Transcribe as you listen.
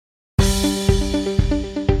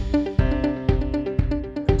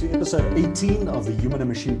episode 18 of the Human and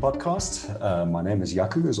Machine podcast. My name is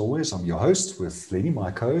Yaku, as always. I'm your host with Lenny,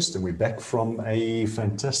 my co-host, and we're back from a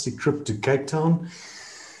fantastic trip to Cape Town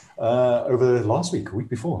over last week, a week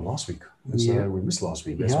before, last week. So we missed last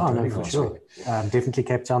week. That's for sure. Definitely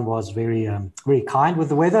Cape Town was very kind with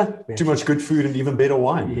the weather. Too much good food and even better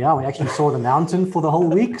wine. Yeah, we actually saw the mountain for the whole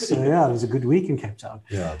week. So yeah, it was a good week in Cape Town.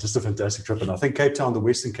 Yeah, just a fantastic trip. And I think Cape Town, the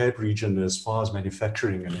Western Cape region, as far as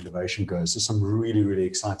manufacturing and innovation goes, there's some really, really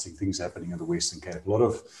exciting things happening in the Western Cape. A lot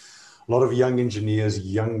of young engineers,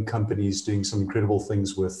 young companies doing some incredible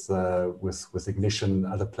things with Ignition,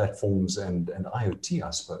 other platforms, and IoT,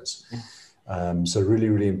 I suppose. Yeah. So really,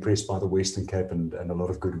 really impressed by the Western Cape and a lot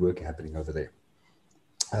of good work happening over there.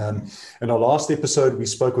 In our last episode, we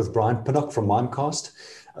spoke with Brian Pinnock from Mimecast,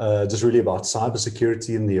 just really about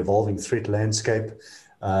cybersecurity and the evolving threat landscape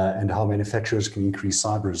and how manufacturers can increase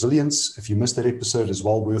cyber resilience. If you missed that episode, it's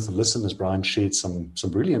well worth a listen, as Brian shared some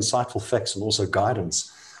really insightful facts and also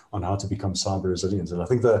guidance on how to become cyber resilient. And I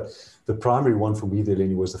think the primary one for me there,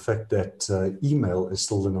 Lenny, was the fact that email is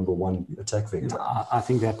still the number one attack vector. I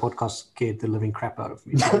think that podcast scared the living crap out of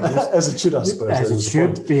me. As it should, I suppose. As it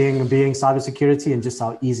should, being cybersecurity and just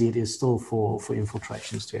how easy it is still for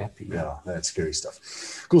infiltrations to happen. Yeah, that's scary stuff.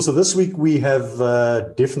 Cool. So this week we have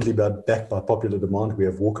definitely backed by popular demand. We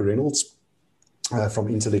have Walker Reynolds from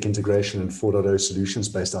Intellect Integration and 4.0 Solutions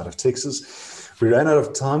based out of Texas. We ran out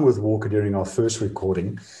of time with Walker during our first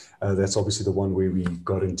recording. That's obviously the one where we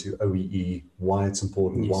got into OEE, why it's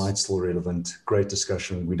important, yes, why it's still relevant. Great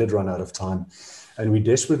discussion. We did run out of time, and we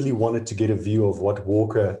desperately wanted to get a view of what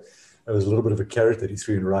Walker, it was a little bit of a carrot that he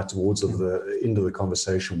threw in right towards the end of the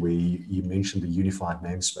conversation where he mentioned the unified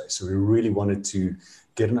namespace. So we really wanted to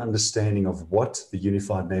get an understanding of what the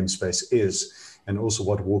unified namespace is and also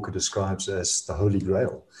what Walker describes as the Holy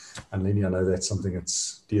Grail. And Lenny, I know that's something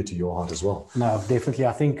that's dear to your heart as well. No, definitely.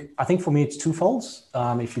 I think for me it's twofold.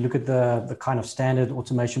 If you look at the kind of standard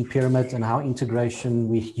automation pyramid and how integration,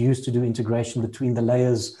 we used to do integration between the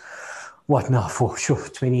layers, for sure,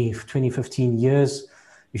 15 years.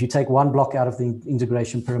 If you take one block out of the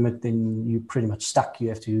integration pyramid, then you're pretty much stuck. You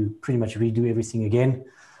have to pretty much redo everything again.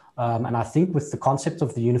 And I think with the concept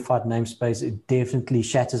of the unified namespace, it definitely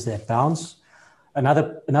shatters that bounds.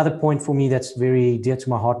 Another point for me that's very dear to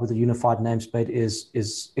my heart with the unified namespace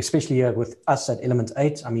is especially with us at Element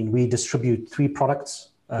 8. I mean, we distribute 3 products,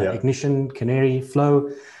 Ignition, Canary,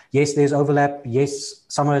 Flow. Yes, there's overlap. Yes,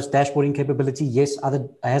 some has dashboarding capability. Yes, other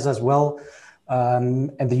has as well.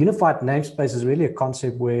 And the unified namespace is really a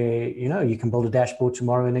concept where, you can build a dashboard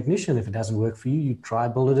tomorrow in Ignition. If it doesn't work for you, you try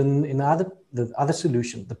build it in the other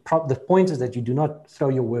solution. The point is that you do not throw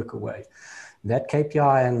your work away. That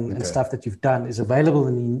KPI and stuff that you've done is available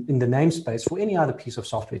in the namespace for any other piece of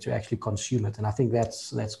software to actually consume it. And I think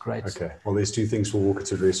that's great. Okay. Well, there's 2 things for Walker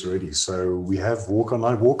to address already. So we have Walker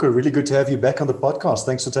online. Walker, really good to have you back on the podcast.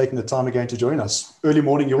 Thanks for taking the time again to join us. Early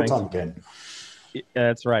morning, your time again.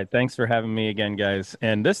 That's right. Thanks for having me again, guys.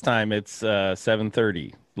 And this time it's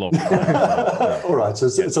 7:30 local. All right. So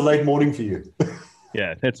it's a late morning for you.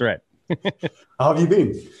 Yeah, that's right. How have you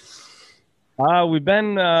been? We've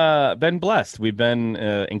been blessed. We've been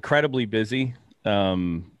incredibly busy. A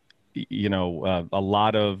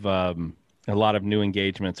lot of new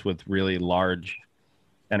engagements with really large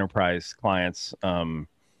enterprise clients.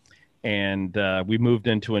 And we moved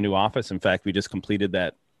into a new office. In fact, we just completed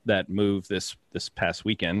that move this past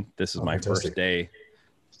weekend. This is my first day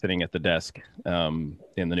sitting at the desk in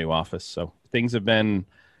the new office. So things have been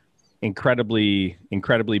incredibly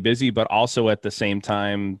busy, but also at the same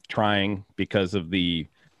time trying, because of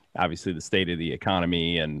obviously the state of the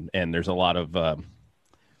economy and there's a lot of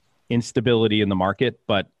instability in the market,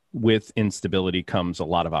 but with instability comes a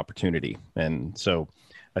lot of opportunity. And so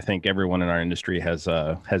I think everyone in our industry has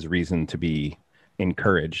reason to be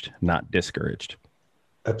encouraged, not discouraged.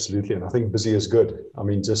 Absolutely. And I think busy is good. I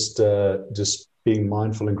mean, just being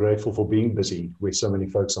mindful and grateful for being busy, where so many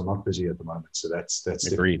folks are not busy at the moment. So that's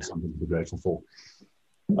definitely something to be grateful for.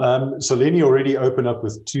 So Lenny already opened up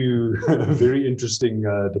with 2 very interesting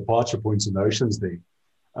departure points and notions there.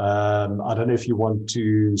 I don't know if you want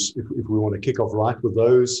to, if we want to kick off right with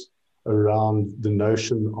those around the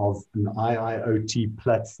notion of an IIoT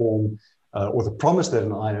platform or the promise that an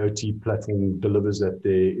IoT platform delivers, that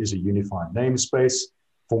there is a unified namespace.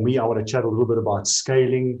 For me, I want to chat a little bit about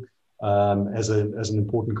scaling as an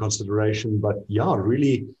important consideration. But yeah,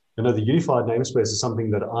 really, the unified namespace is something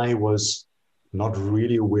that I was not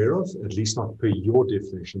really aware of, at least not per your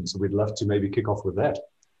definition. So we'd love to maybe kick off with that.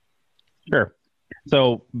 Sure.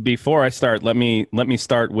 So before I start, let me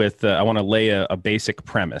start with, I want to lay a basic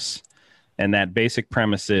premise. And that basic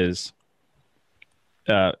premise is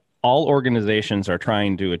all organizations are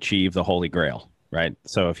trying to achieve the Holy Grail, right?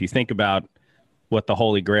 So if you think about what the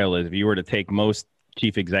Holy Grail is, if you were to take most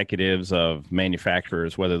chief executives of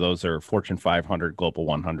manufacturers, whether those are Fortune 500, Global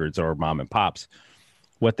 100s, or mom and pops,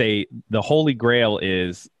 the Holy Grail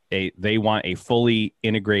is they want a fully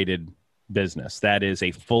integrated business. That is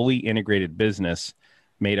a fully integrated business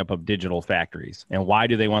made up of digital factories. And why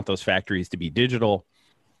do they want those factories to be digital?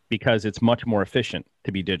 Because it's much more efficient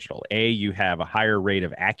to be digital. You have a higher rate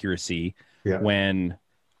of accuracy when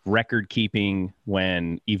record keeping,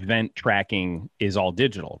 when event tracking is all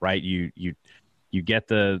digital, right? You get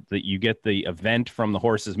the event from the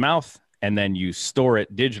horse's mouth, and then you store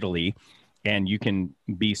it digitally, and you can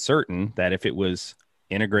be certain that if it was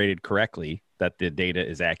integrated correctly, that the data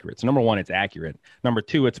is accurate. So number one, it's accurate. Number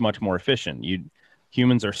two, it's much more efficient.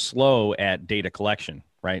 Humans are slow at data collection,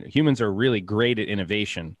 right? Humans are really great at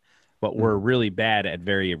innovation, but we're really bad at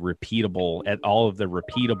all of the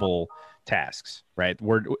repeatable tasks, right?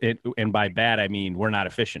 And by bad, I mean we're not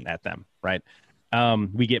efficient at them, right?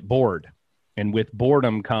 We get bored, and with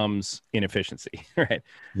boredom comes inefficiency, right?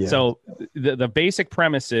 Yeah. So the basic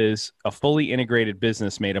premise is a fully integrated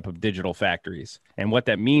business made up of digital factories. And what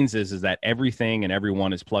that means is that everything and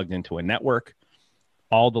everyone is plugged into a network.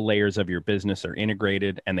 All the layers of your business are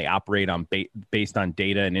integrated, and they operate based on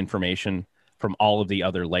data and information from all of the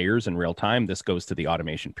other layers in real time. This goes to the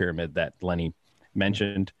automation pyramid that Lenny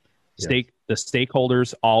mentioned. The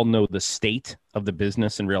stakeholders all know the state of the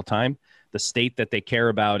business in real time. The state that they care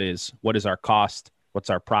about is, what is our cost? What's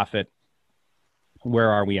our profit? Where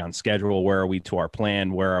are we on schedule? Where are we to our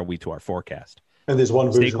plan? Where are we to our forecast? And there's one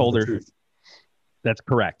version of the truth. That's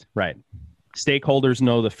correct, right. Stakeholders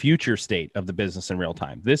know the future state of the business in real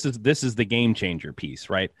time. This is the game changer piece,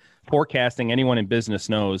 right? Forecasting, anyone in business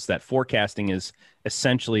knows that forecasting is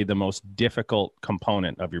essentially the most difficult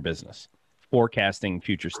component of your business. Forecasting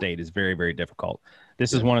future state is very, very difficult.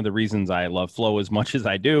 This is one of the reasons I love Flow as much as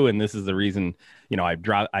I do. And this is the reason,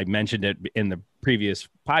 I mentioned it in the previous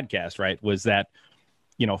podcast, right? Was that,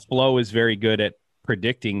 Flow is very good at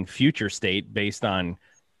predicting future state based on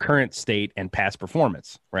current state and past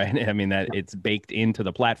performance, right? I mean, that it's baked into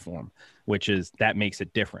the platform, that makes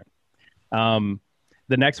it different. The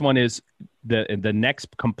next one is the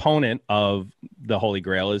next component of the Holy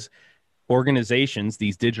Grail is organizations,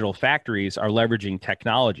 these digital factories, are leveraging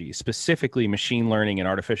technology, specifically machine learning and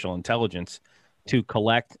artificial intelligence, to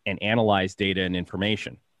collect and analyze data and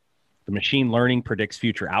information. The machine learning predicts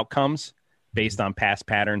future outcomes based on past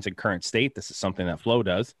patterns and current state. This is something that Flow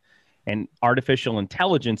does. And artificial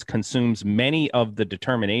intelligence consumes many of the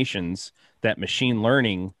determinations that machine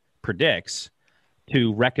learning predicts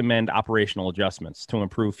to recommend operational adjustments to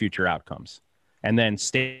improve future outcomes. And then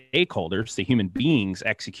stakeholders, the human beings,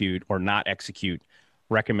 execute or not execute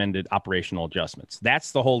recommended operational adjustments.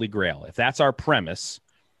 That's the Holy Grail. If that's our premise,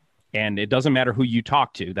 and it doesn't matter who you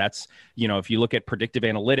talk to, that's, if you look at predictive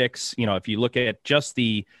analytics, if you look at just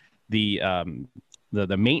the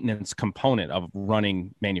maintenance component of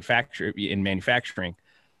running manufacturing,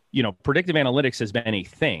 predictive analytics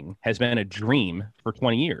has been a dream for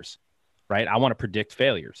 20 years, right? I want to predict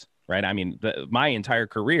failures, right? I mean, my entire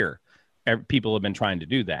career, people have been trying to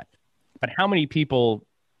do that. But how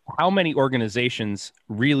many organizations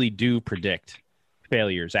really do predict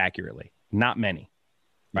failures accurately? Not many,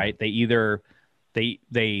 right? They either,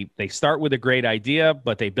 they start with a great idea,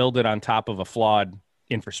 but they build it on top of a flawed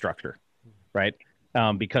infrastructure, right?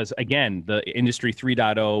 Because again, the industry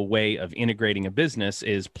 3.0 way of integrating a business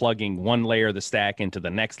is plugging one layer of the stack into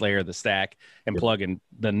the next layer of the stack, and plugging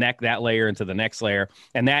that layer into the next layer.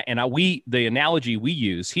 And the analogy we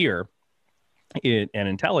use here and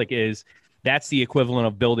Intellic is that's the equivalent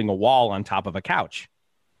of building a wall on top of a couch.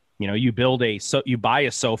 You buy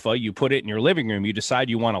a sofa, you put it in your living room, you decide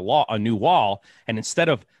you want a new wall, and instead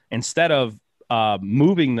of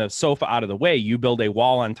moving the sofa out of the way, you build a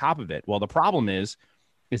wall on top of it. Well, the problem is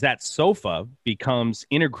that sofa becomes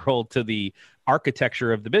integral to the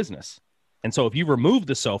architecture of the business. And so if you remove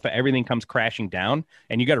the sofa, everything comes crashing down,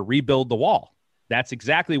 and you got to rebuild the wall. That's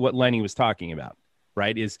exactly what Lenny was talking about,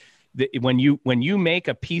 right? When you make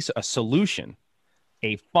a solution,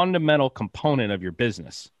 a fundamental component of your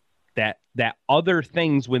business that other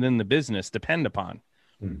things within the business depend upon,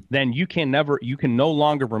 then you can no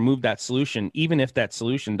longer remove that solution, even if that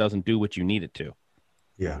solution doesn't do what you need it to.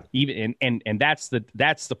 Yeah. And that's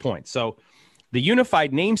the point. So the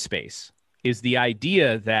unified namespace is the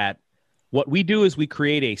idea that what we do is we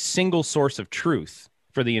create a single source of truth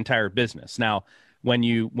for the entire business. Now,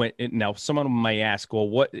 now someone might ask,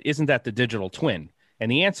 well, isn't that the digital twin?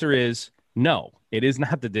 And the answer is no, it is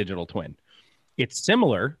not the digital twin. It's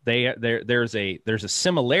similar. There's a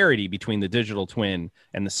similarity between the digital twin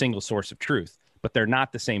and the single source of truth, but they're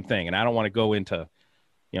not the same thing. And I don't want to go into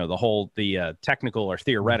the technical or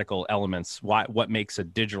theoretical elements, what makes a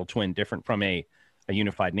digital twin different from a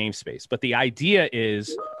unified namespace. But the idea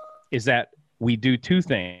is that we do two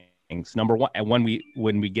things. Number one, and when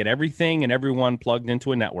we get everything and everyone plugged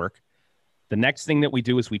into a network, the next thing that we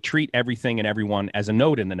do is we treat everything and everyone as a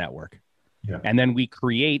node in the network. Yeah. And then we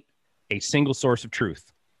create a single source of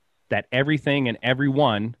truth that everything and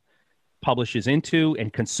everyone publishes into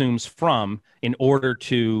and consumes from in order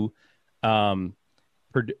to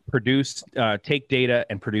produce, take data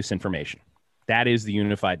and produce information. That is the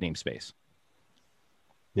unified namespace.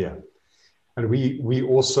 Yeah. And we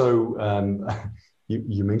also,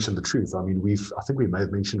 you mentioned the truth. I mean, I think we may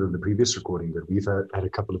have mentioned in the previous recording that we've had a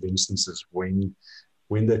couple of instances when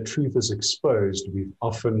that truth is exposed, we've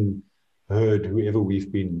often heard whoever we've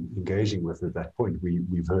been engaging with at that point,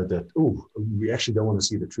 we've heard that, we actually don't want to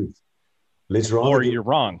see the truth. You're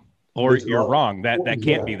wrong. That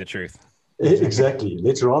can't be the truth. Exactly.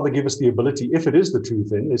 Let's rather give us the ability, if it is the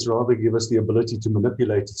truth, then let's rather give us the ability to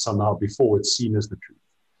manipulate it somehow before it's seen as the truth.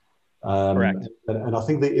 Correct. And I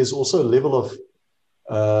think there is also a level of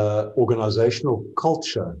organizational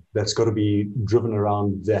culture that's got to be driven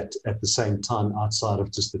around that at the same time, outside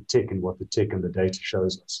of just the tech and what the tech and the data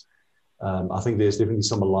shows us. I think there's definitely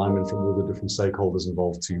some alignment from all the different stakeholders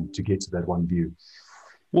involved to get to that one view.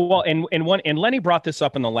 Well, and Lenny brought this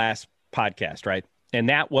up in the last podcast, right? And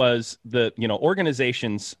that was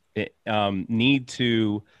organizations need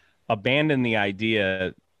to abandon the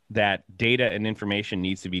idea that data and information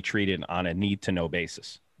needs to be treated on a need to know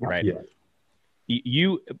basis, right?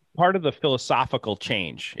 Yeah. Part of the philosophical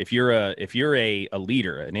change, if you're a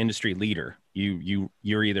leader, an industry leader,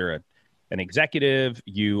 you're either an executive,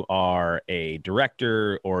 you are a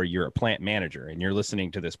director, or you're a plant manager, and you're listening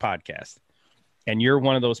to this podcast, and you're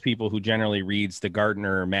one of those people who generally reads the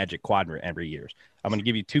Gartner Magic Quadrant every year. I'm going to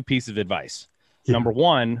give you two pieces of advice. Yeah. Number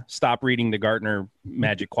one, stop reading the Gartner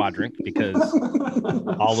Magic Quadrant, because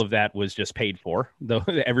all of that was just paid for.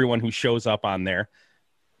 Everyone who shows up on there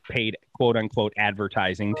paid quote unquote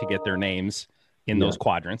advertising to get their names in those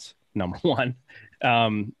quadrants. Number one.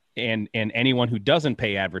 And anyone who doesn't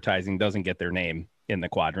pay advertising doesn't get their name in the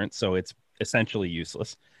quadrant. So it's essentially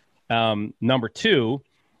useless. Number two,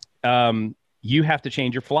 you have to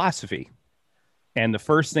change your philosophy. And the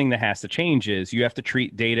first thing that has to change is you have to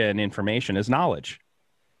treat data and information as knowledge.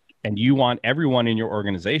 And you want everyone in your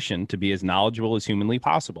organization to be as knowledgeable as humanly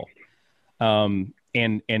possible. And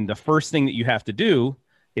the first thing that you have to do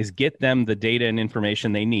is get them the data and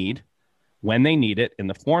information they need, when they need it, in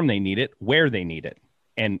the form they need it, where they need it.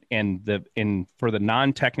 And for the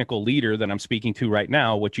non-technical leader that I'm speaking to right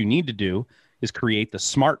now, what you need to do is create the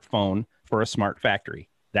smartphone for a smart factory.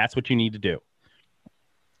 That's what you need to do.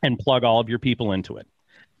 And plug all of your people into it.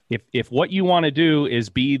 If what you want to do is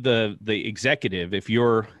be the executive, if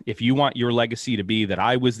you want your legacy to be that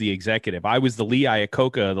I was the executive, I was the Lee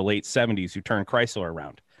Iacocca of the late 70s who turned Chrysler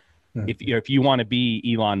around. Mm-hmm. If you want to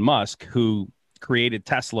be Elon Musk, who created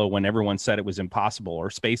Tesla when everyone said it was impossible, or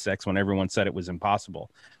SpaceX when everyone said it was impossible,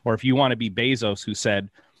 or if you want to be Bezos, who said,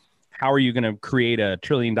 how are you going to create a $1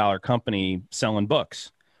 trillion company selling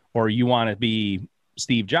books? Or you want to be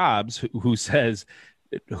Steve Jobs, who says,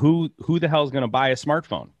 who the hell is going to buy a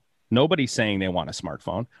smartphone? Nobody's saying they want a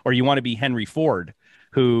smartphone. Or you want to be Henry Ford,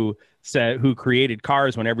 who created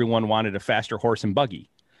cars when everyone wanted a faster horse and buggy.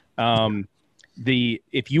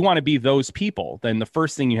 If you want to be those people, then the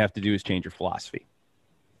first thing you have to do is change your philosophy.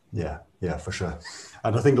 Yeah, for sure.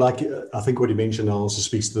 And I think what you mentioned also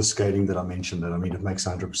speaks to the scaling that I mentioned. And I mean, it makes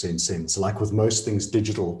 100% sense. Like with most things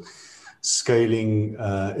digital, scaling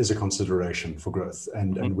is a consideration for growth.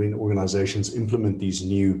 And when organizations implement these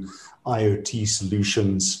new IoT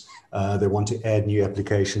solutions, they want to add new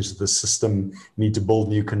applications to the system, need to build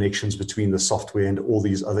new connections between the software and all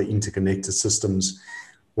these other interconnected systems.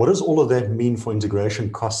 What does all of that mean for integration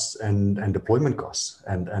costs and deployment costs?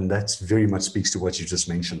 And that very much speaks to what you just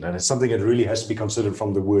mentioned. And it's something that really has to be considered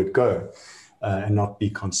from the word go and not be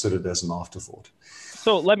considered as an afterthought.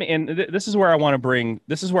 So this is where I want to bring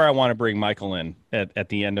Michael in at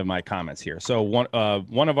the end of my comments here. So one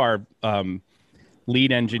of our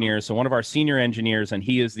lead engineers, so one of our senior engineers, and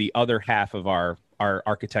he is the other half of our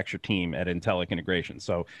architecture team at Intellic Integration.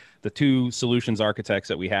 So the two solutions architects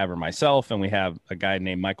that we have are myself, and we have a guy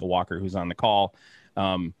named Michael Walker who's on the call.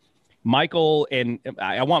 Michael, and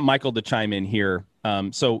I want Michael to chime in here.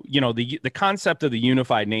 So the concept of the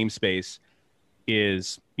unified namespace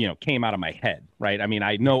came out of my head, right? I mean,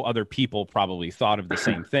 I know other people probably thought of the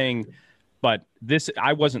same thing. But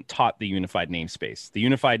I wasn't taught the unified namespace. The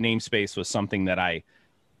unified namespace was something that it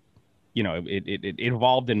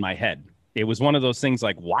evolved in my head. It was one of those things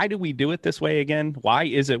like, why do we do it this way again? Why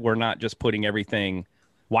is it we're not just putting everything?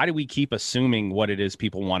 Why do we keep assuming what it is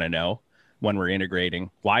people want to know when we're integrating?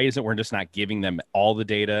 Why is it we're just not giving them all the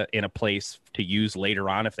data in a place to use later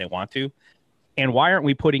on if they want to? And why aren't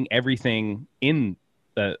we putting everything in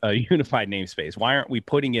a unified namespace? Why aren't we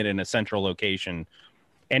putting it in a central location?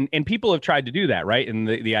 And people have tried to do that, right? And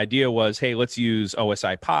the idea was, hey, let's use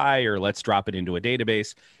OSI Pi or let's drop it into a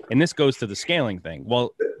database. And this goes to the scaling thing.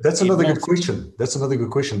 Well, that's another good question. That's another good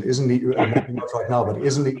question. Isn't he, maybe not right now, but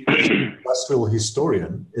isn't he industrial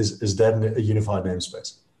historian? Is that a unified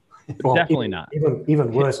namespace? Well, definitely not.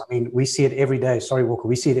 Even worse. I mean, we see it every day. Sorry, Walker.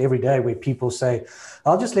 We see it every day where people say,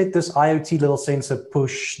 I'll just let this IoT little sensor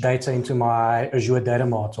push data into my Azure Data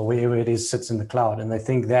Mart or wherever it is sits in the cloud. And they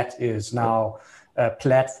think that is now a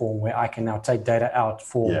platform where I can now take data out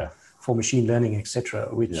for machine learning, etc.,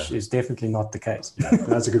 which is definitely not the case. Yeah,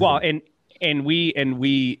 that's a good one. And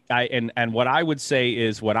what I would say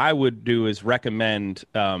is what I would do is recommend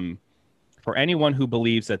for anyone who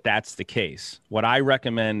believes that that's the case. What I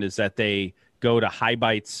recommend is that they go to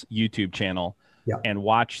HighByte's YouTube channel and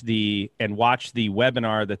watch the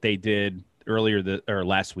webinar that they did earlier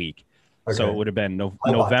last week. Okay. So it would have been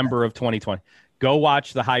November of 2020. Go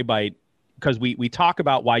watch the HighByte, because we talk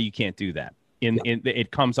about why you can't do that. It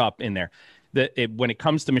comes up in there. When it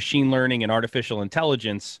comes to machine learning and artificial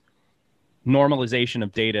intelligence, normalization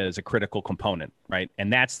of data is a critical component, right?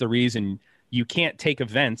 And that's the reason you can't take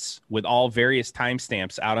events with all various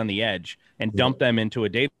timestamps out on the edge and dump them into a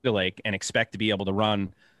data lake and expect to be able to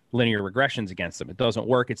run linear regressions against them. It doesn't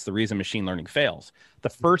work. It's the reason machine learning fails. The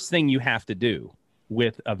first thing you have to do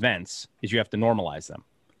with events is you have to normalize them.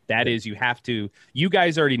 That is, you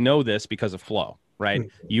guys already know this because of Flow, right?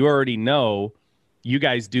 You already know, you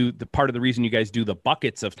guys do, the part of the reason you guys do the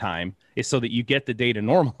buckets of time is so that you get the data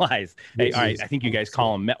normalized. Hey, all right, I think you guys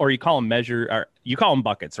call them, or you call them measure, or you call them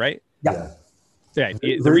buckets, right? Yeah. Right.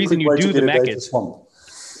 The reason you do the buckets,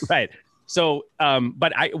 right? So,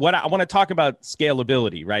 but I want to talk about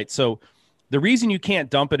scalability, right? So the reason you can't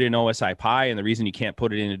dump it in OSI Pi and the reason you can't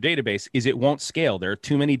put it in a database is it won't scale. There are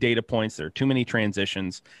too many data points. There are too many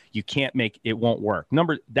transitions. You can't it won't work.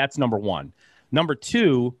 That's number one. Number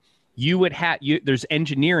two, there's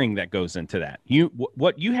engineering that goes into that.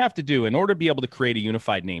 What you have to do in order to be able to create a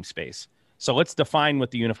unified namespace. So let's define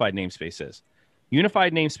what the unified namespace is.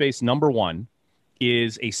 Unified namespace, number one,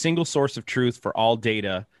 is a single source of truth for all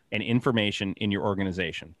data and information in your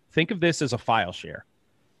organization. Think of this as a file share.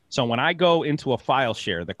 So when I go into a file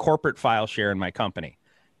share, the corporate file share in my company,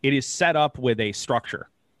 it is set up with a structure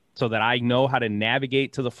so that I know how to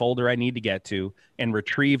navigate to the folder I need to get to and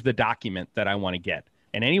retrieve the document that I want to get.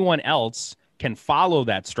 And anyone else can follow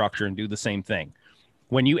that structure and do the same thing.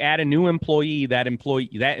 When you add a new employee, that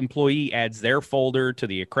employee adds their folder to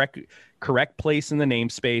the correct place in the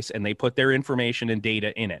namespace, and they put their information and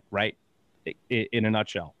data in it, right? In a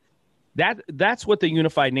nutshell. That's what the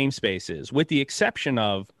unified namespace is, with the exception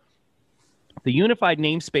of the unified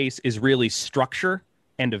namespace is really structure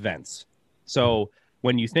and events. So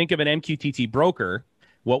when you think of an MQTT broker,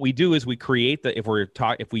 what we do is we create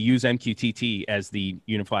if we use MQTT as the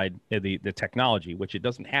unified the technology, which it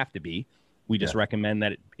doesn't have to be. We just recommend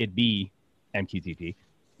that it be MQTT.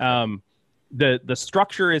 The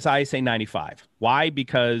structure is ISA 95. Why?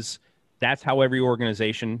 Because that's how every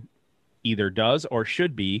organization either does or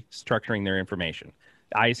should be structuring their information.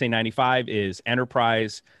 ISA 95 is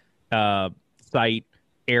enterprise, site,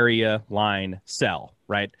 area, line, cell,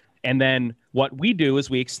 right? And then what we do is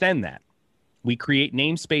we extend that. We create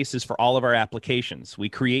namespaces for all of our applications. We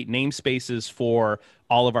create namespaces for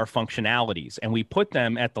all of our functionalities, and we put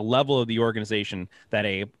them at the level of the organization that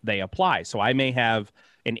they apply. So I may have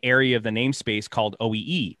an area of the namespace called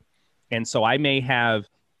OEE. And so I may have,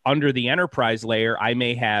 under the enterprise layer, I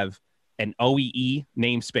may have an OEE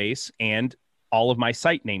namespace and all of my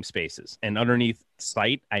site namespaces. And underneath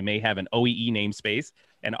site, I may have an OEE namespace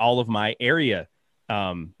and all of my area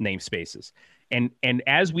namespaces. And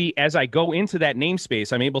as I go into that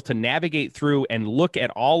namespace, I'm able to navigate through and look at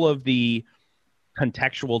all of the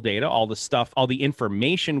contextual data, all the stuff, all the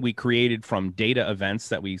information we created from data events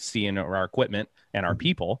that we see in our equipment and our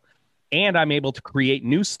people. And I'm able to create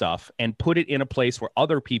new stuff and put it in a place where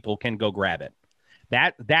other people can go grab it.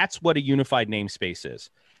 That's what a unified namespace is.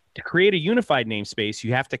 To create a unified namespace,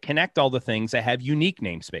 you have to connect all the things that have unique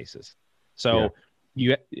namespaces. So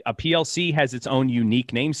a PLC has its own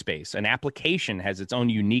unique namespace. An application has its own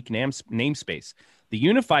unique namespace. The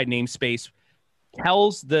unified namespace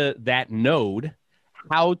tells that node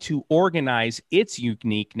how to organize its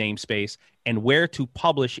unique namespace and where to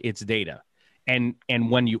publish its data. And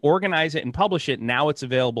when you organize it and publish it, now it's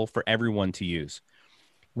available for everyone to use.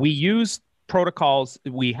 We use protocols.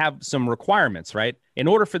 We have some requirements, right? In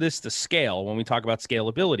order for this to scale, when we talk about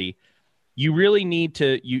scalability, you really need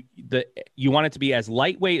to, you want it to be as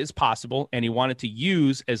lightweight as possible, and you want it to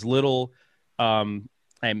use as little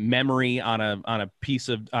memory on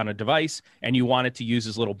a device, and you want it to use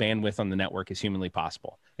as little bandwidth on the network as humanly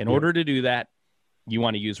possible. In order to do that, you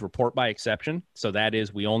want to use report by exception. So that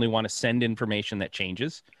is, we only want to send information that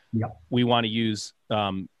changes. We want to use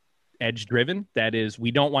edge driven. That is,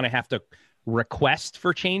 we don't want to have to request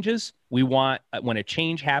for changes. We want, when a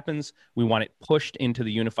change happens, we want it pushed into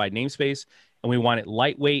the unified namespace, and we want it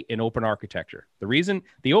lightweight and open architecture. The reason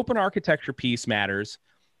the open architecture piece matters,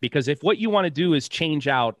 because if what you want to do is change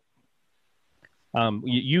out,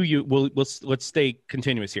 let's stay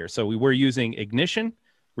continuous here. So we're using Ignition,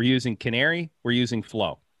 we're using Canary, we're using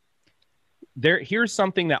Flow. Here's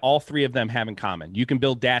something that all three of them have in common. You can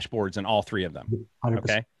build dashboards in all three of them. 100%.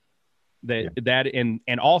 Okay.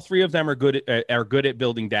 And all three of them are good at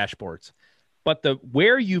building dashboards. But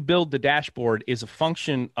where you build the dashboard is a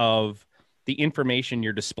function of the information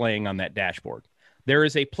you're displaying on that dashboard. There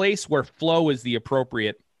is a place where Flow is the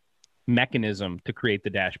appropriate mechanism to create the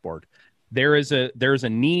dashboard. There's a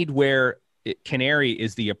need where Canary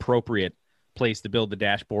is the appropriate place to build the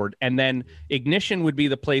dashboard, and then Ignition would be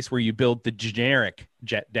the place where you build the generic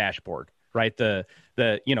dashboard, right?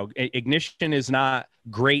 Ignition is not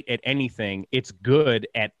great at anything. It's good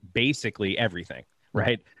at basically everything,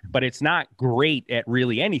 right? But it's not great at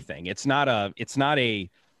really anything.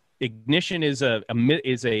 Ignition is a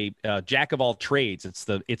jack of all trades. It's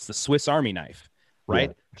the Swiss Army knife, right?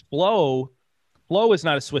 Yeah. Flow is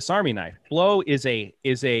not a Swiss Army knife. Flow is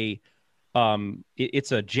it's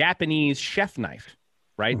a Japanese chef knife,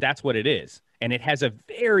 right? That's what it is. And it has a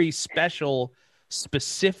very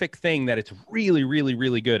specific thing that it's really, really,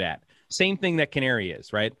 really good at. Same thing that Canary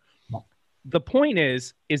is, right? The point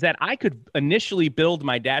is that I could initially build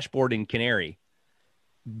my dashboard in Canary,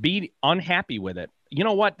 be unhappy with it. You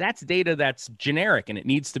know what? That's data that's generic, and it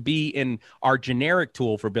needs to be in our generic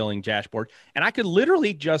tool for building dashboard. And I could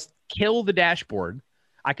literally just kill the dashboard.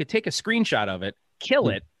 I could take a screenshot of it, kill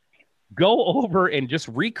it, go over and just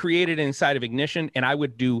recreate it inside of Ignition, and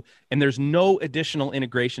and there's no additional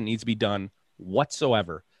integration needs to be done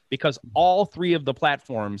whatsoever, because all three of the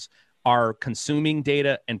platforms are consuming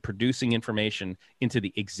data and producing information into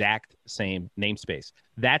the exact same namespace.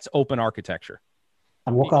 That's open architecture.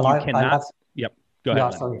 And Walker, Yep. Go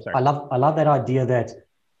ahead. Sorry. I love that idea that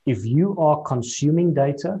if you are consuming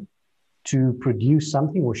data to produce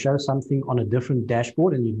something or show something on a different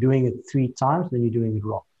dashboard and you're doing it 3 times, then you're doing it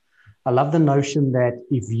wrong. I love the notion that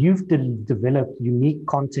if you've developed unique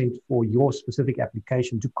content for your specific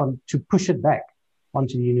application, to push it back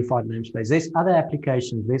onto the unified namespace. There's other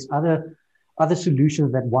applications, there's other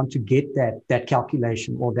solutions that want to get that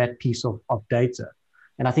calculation or that piece of data.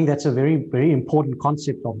 And I think that's a very, very important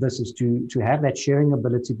concept of this, is to have that sharing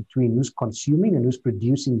ability between who's consuming and who's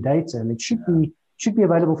producing data. And it should be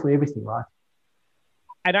available for everything, right?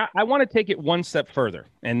 And I want to take it one step further.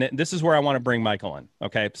 And this is where I want to bring Michael in.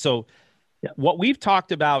 Okay. So what we've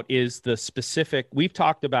talked about is we've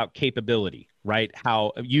talked about capability, right?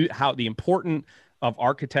 How the important of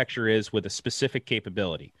architecture is with a specific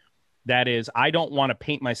capability. That is, I don't want to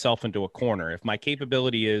paint myself into a corner. If my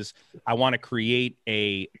capability is, I want to create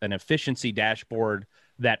an efficiency dashboard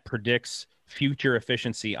that predicts future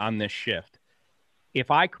efficiency on this shift.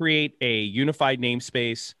 If I create a unified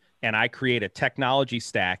namespace and I create a technology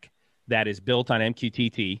stack that is built on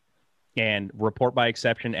MQTT and report by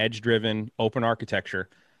exception, edge-driven, open architecture,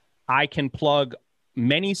 I can plug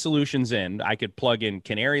many solutions in. I could plug in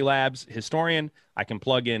Canary Labs Historian. I can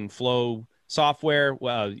plug in Flow software.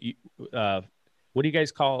 What do you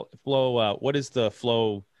guys call Flow? What is the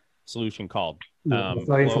Flow solution called?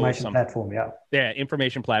 Flow information platform. Yeah,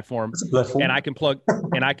 information platform. And I can plug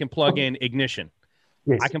in Ignition.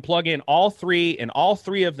 Yes. I can plug in all three, and all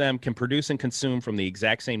three of them can produce and consume from the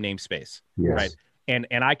exact same namespace. Yes. Right. And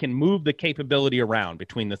I can move the capability around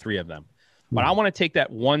between the three of them. But I want to take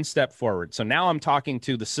that one step forward. So now I'm talking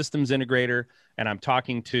to the systems integrator and I'm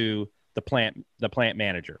talking to the plant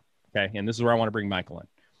manager. Okay. And this is where I want to bring Michael in.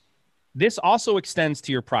 This also extends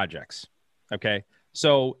to your projects. Okay.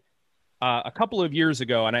 So a couple of years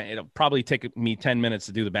ago, and it'll probably take me 10 minutes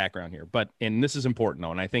to do the background here, and this is important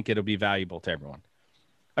though, and I think it'll be valuable to everyone.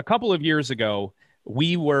 A couple of years ago,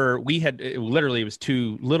 about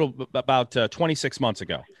 26 months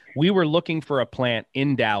ago, we were looking for a plant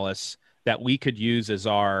in Dallas that we could use as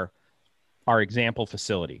our our example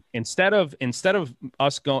facility. Instead of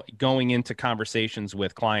us going into conversations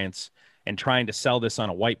with clients and trying to sell this on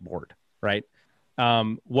a whiteboard, right?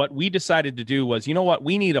 What we decided to do was, you know what,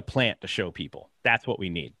 we need a plant to show people. That's what we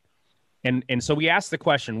need. And so we asked the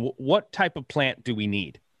question, what type of plant do we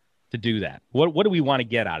need to do that? What do we want to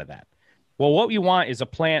get out of that? Well, what we want is a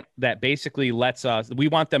plant that basically lets us, we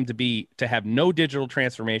want them to have no digital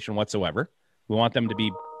transformation whatsoever. We want them to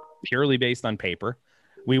be purely based on paper.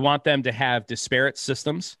 We want them to have disparate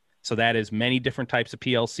systems. So that is many different types of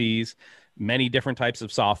PLCs, many different types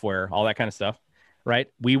of software, all that kind of stuff, right?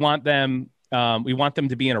 We want them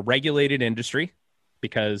to be in a regulated industry,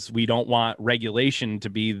 because we don't want regulation to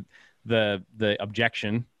be the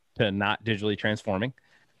objection to not digitally transforming.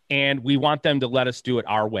 And we want them to let us do it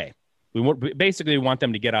our way. We want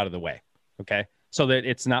them to get out of the way. Okay. So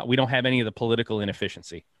that we don't have any of the political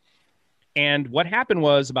inefficiency. And what happened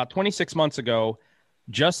was, about 26 months ago,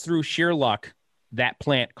 just through sheer luck, that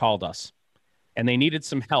plant called us and they needed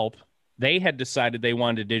some help. They had decided they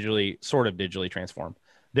wanted to digitally transform.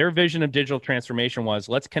 Their vision of digital transformation was,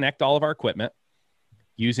 let's connect all of our equipment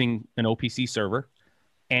using an OPC server,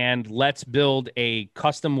 and let's build a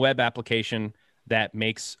custom web application that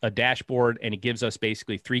makes a dashboard, and it gives us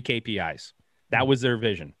basically 3 KPIs. That was their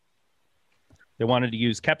vision. They wanted to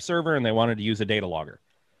use KEP server and they wanted to use a data logger.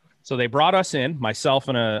 So they brought us in, myself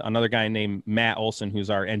and another guy named Matt Olson, who's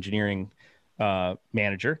our engineering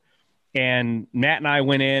manager. And Matt and I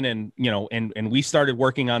went in and we started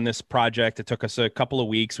working on this project. It took us a couple of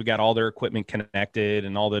weeks. We got all their equipment connected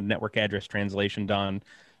and all the network address translation done.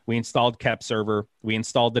 We installed KEP server. We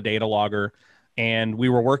installed the data logger, and we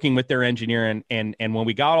were working with their engineer. And when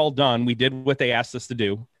we got all done, we did what they asked us to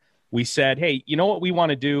do. We said, hey, you know what we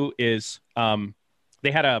want to do is, they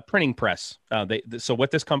had a printing press. So what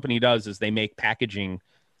this company does is they make packaging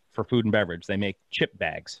for food and beverage. They make chip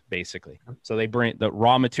bags, basically. So they bring the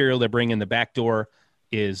raw material they bring in the back door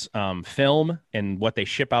is film, and what they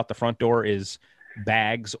ship out the front door is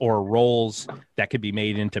bags or rolls that could be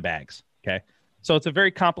made into bags. Okay. So it's a very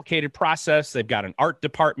complicated process. They've got an art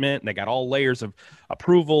department. They got all layers of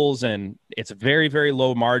approvals, and it's a very, very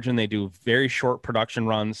low margin. They do very short production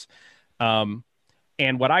runs.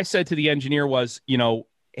 And what I said to the engineer was,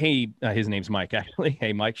 hey, his name's Mike, actually.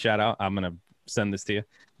 Hey, Mike, shout out. I'm going to send this to you.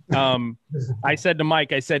 I said to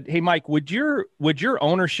Mike, hey, Mike, would your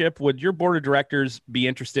ownership, would your board of directors be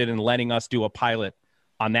interested in letting us do a pilot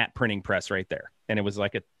on that printing press right there? And it was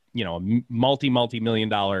like a multi-million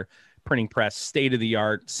dollar printing press, state of the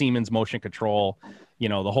art, Siemens motion control, the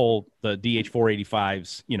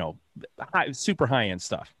DH485s, super high end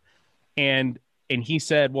stuff. And he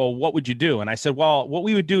said, well, what would you do? And I said, well, what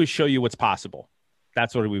we would do is show you what's possible.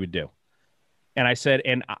 That's what we would do. And I said,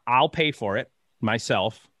 and I'll pay for it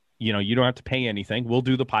myself. You don't have to pay anything. We'll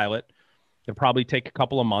do the pilot. It'll probably take a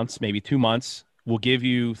couple of months, maybe 2 months. We'll give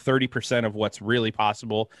you 30% of what's really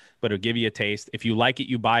possible, but it'll give you a taste. If you like it,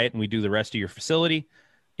 you buy it and we do the rest of your facility.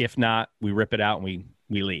 If not, we rip it out and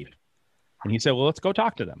we leave. And he said, well, let's go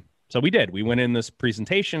talk to them. So we did. We went in this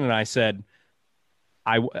presentation and I said,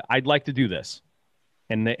 I'd like to do this.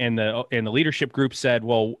 And the leadership group said,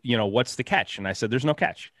 well, what's the catch? And I said, there's no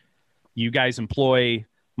catch. You guys employ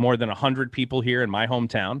more than 100 people here in my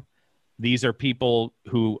hometown. These are people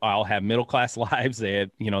who all have middle-class lives. They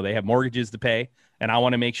have mortgages to pay. And I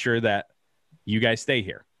want to make sure that you guys stay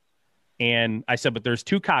here. And I said, but there's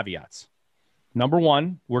 2 caveats. Number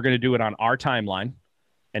 1, we're going to do it on our timeline.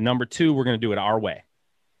 And number 2, we're going to do it our way.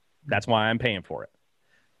 That's why I'm paying for it.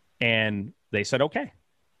 And they said, okay,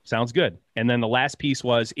 sounds good. And then the last piece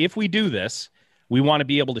was, if we do this, we want to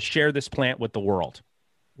be able to share this plant with the world.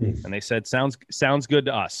 And they said, sounds good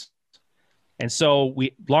to us. And so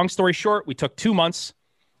long story short, we took 2 months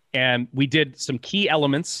and we did some key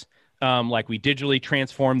elements. Like we digitally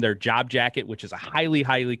transformed their job jacket, which is a highly,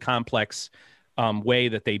 highly complex way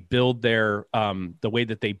that they build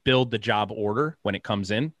the job order when it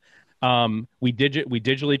comes in. We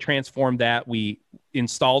digitally transformed that. We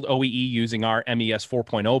installed OEE using our MES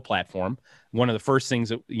 4.0 platform. One of the first things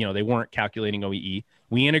that, they weren't calculating OEE.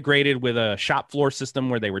 We integrated with a shop floor system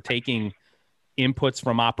where they were taking inputs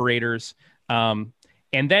from operators. And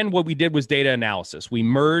then what we did was data analysis. We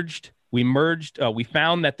found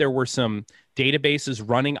that there were some databases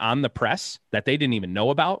running on the press that they didn't even know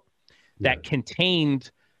about that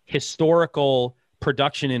contained historical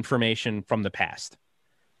production information from the past.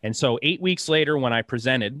 And so 8 weeks later, when I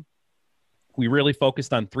presented, we really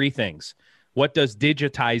focused on 3 things. What's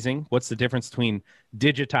the difference between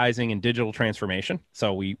digitizing and digital transformation?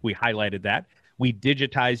 So we highlighted that. We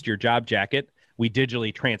digitized your job jacket. We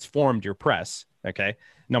digitally transformed your press. Okay.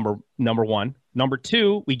 Number one. Number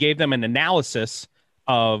two, we gave them an analysis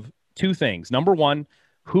of two things. Number one,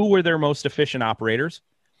 who were their most efficient operators?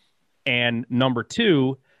 And number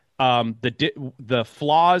two, the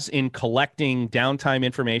flaws in collecting downtime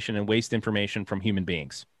information and waste information from human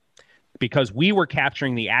beings. Because we were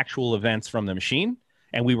capturing the actual events from the machine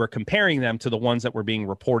and we were comparing them to the ones that were being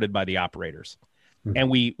reported by the operators.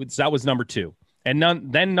 And so that was number two. And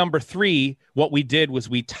then number three, what we did was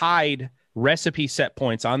we tied recipe set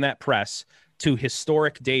points on that press to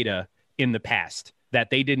historic data in the past that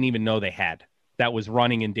they didn't even know they had, that was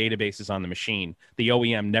running in databases on the machine. The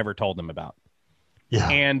OEM never told them about. Yeah.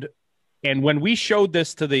 And when we showed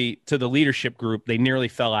this to the leadership group, they nearly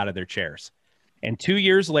fell out of their chairs. And 2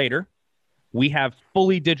 years later, we have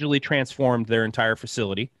fully digitally transformed their entire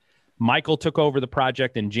facility. Michael took over the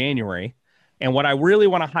project in January. And what I really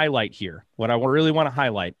want to highlight here,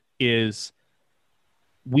 is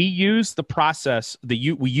we use the process,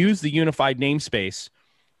 we use the unified namespace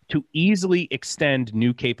to easily extend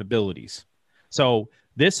new capabilities. So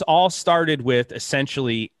this all started with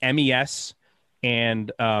essentially MES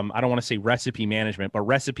and I don't want to say recipe management, but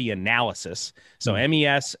recipe analysis. So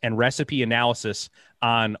MES and recipe analysis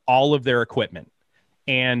on all of their equipment.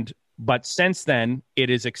 But since then, it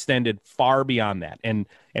is extended far beyond that. And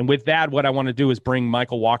with that, what I want to do is bring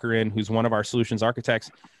Michael Walker in, who's one of our solutions architects,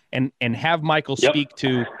 and have Michael speak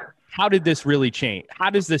to how did this really change? How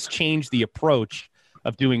does this change the approach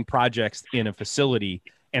of doing projects in a facility?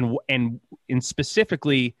 And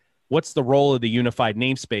specifically, what's the role of the unified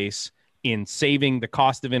namespace in saving the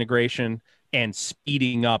cost of integration and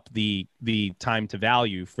speeding up the time to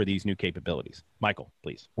value for these new capabilities? Michael,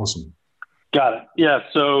 please. Awesome. Got it. Yeah.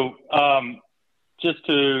 So just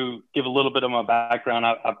to give a little bit of my background,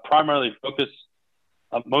 I primarily focused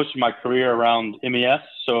most of my career around MES.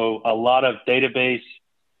 So a lot of database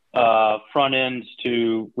front ends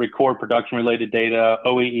to record production related data,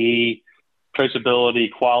 OEE,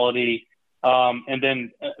 traceability, quality, and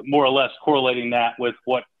then more or less correlating that with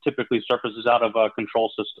what typically surfaces out of a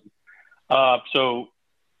control system. So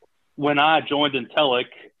when I joined Intellic,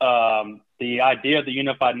 the idea of the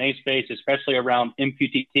unified namespace, especially around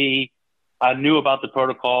MQTT, I knew about the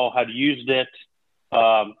protocol, had used it,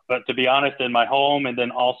 but to be honest, in my home and then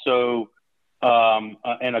also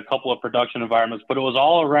in a couple of production environments, but it was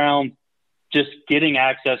all around just getting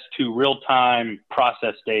access to real-time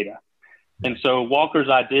process data. And so Walker's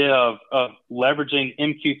idea of leveraging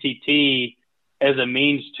MQTT as a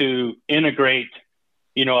means to integrate,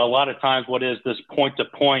 a lot of times what is this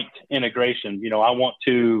point-to-point integration. I want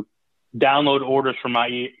to download orders from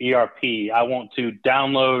my ERP. I want to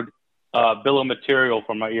download bill of material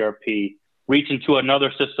from my ERP, reach into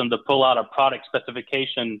another system to pull out a product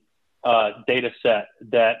specification data set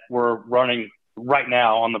that we're running right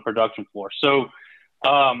now on the production floor. So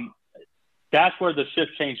that's where the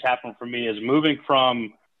shift change happened for me, is moving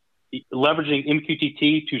from leveraging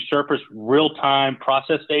MQTT to surface real-time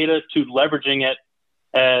process data to leveraging it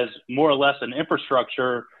as more or less an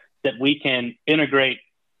infrastructure that we can integrate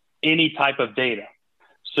any type of data.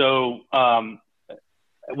 So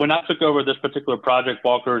when I took over this particular project,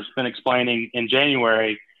 Walker's been explaining in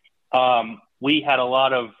January, we had a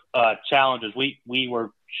lot of challenges. We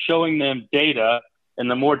were showing them data,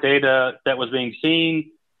 and the more data that was being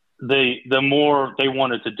seen, the more they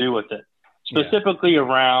wanted to do with it, specifically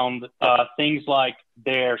around things like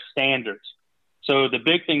their standards. So the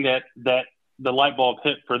big thing that the light bulb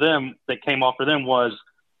hit for them, that came off for them, was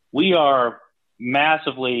we are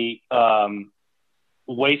massively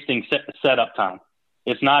wasting setup time.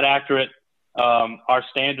 It's not accurate. Our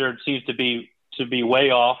standard seems to be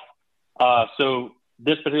way off. So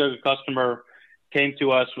this particular customer came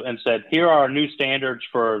to us and said, here are our new standards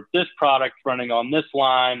for this product running on this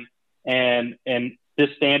line, and this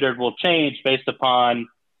standard will change based upon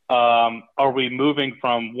are we moving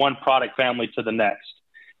from one product family to the next.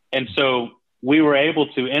 And so we were able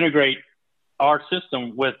to integrate our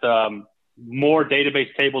system with more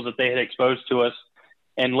database tables that they had exposed to us,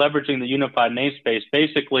 and leveraging the unified namespace,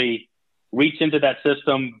 basically reach into that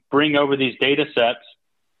system, bring over these data sets,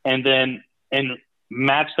 and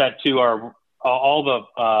match that to all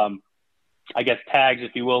the tags,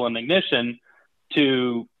 if you will, in Ignition,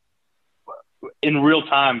 to in real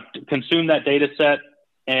time consume that data set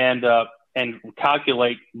and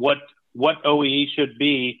calculate what OEE should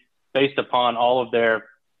be based upon all of their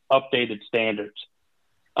updated standards.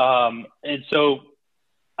 And so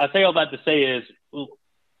I say all that to say is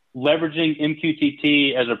leveraging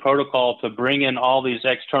MQTT as a protocol to bring in all these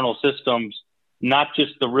external systems, not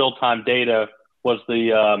just the real-time data, was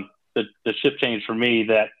the shift change for me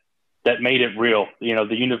that made it real.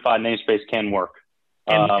 The unified namespace can work.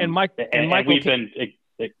 And Michael, we've been,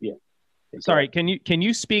 yeah. Sorry, can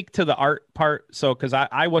you speak to the art part? So, because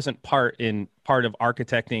I wasn't part of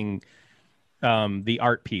architecting the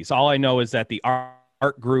art piece. All I know is that the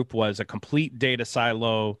art group was a complete data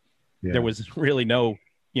silo. Yeah. There was really no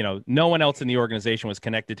one else in the organization was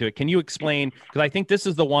connected to it. Can you explain? Because I think this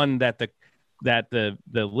is the one that the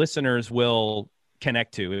listeners will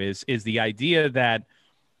connect to is the idea that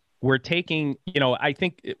we're taking, I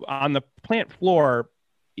think on the plant floor,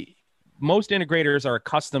 most integrators are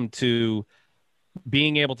accustomed to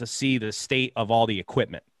being able to see the state of all the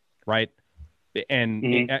equipment, right?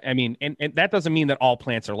 And I mean, and that doesn't mean that all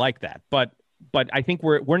plants are like that, but I think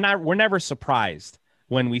we're never surprised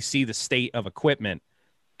when we see the state of equipment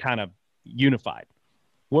kind of unified.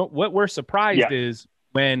 What we're surprised is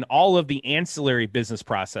when all of the ancillary business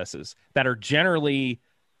processes that are generally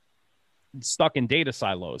stuck in data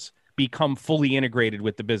silos become fully integrated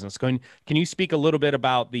with the business. Can you speak a little bit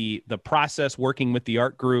about the process working with the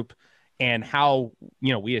art group and how,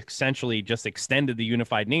 we essentially just extended the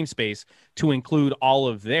unified namespace to include all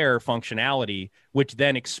of their functionality, which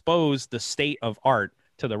then exposed the state of art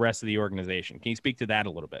to the rest of the organization? Can you speak to that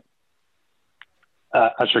a little bit?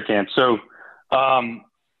 I sure can. So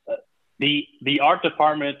the art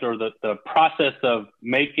department, or the process of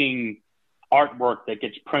making artwork that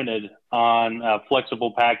gets printed on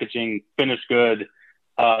flexible packaging, finished good,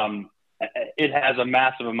 it has a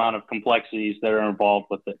massive amount of complexities that are involved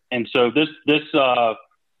with it. And so this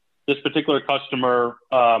particular customer,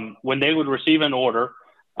 when they would receive an order,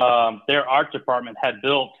 their art department had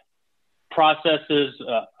built processes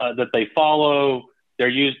that they follow.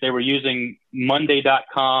 They were using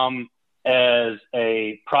Monday.com as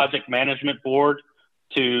a project management board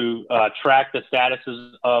to track the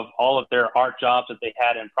statuses of all of their art jobs that they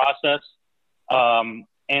had in process.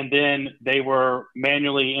 And then they were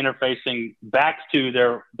manually interfacing back to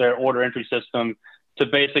their order entry system to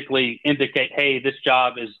basically indicate, hey, this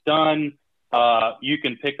job is done. You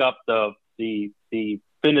can pick up the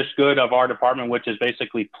finished good of our department, which is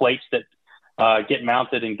basically plates that get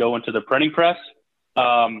mounted and go into the printing press.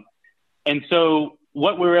 And so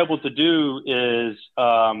what we were able to do is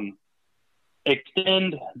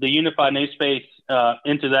extend the unified namespace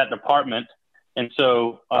into that department. And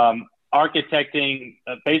so architecting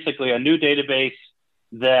basically a new database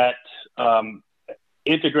that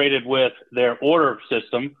integrated with their order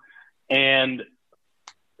system. And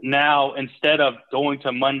now, instead of going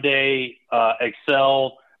to Monday,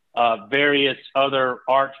 Excel, various other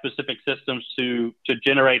art-specific systems to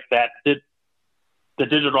generate the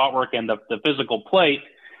digital artwork and the physical plate,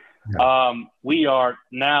 we are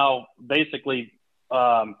now basically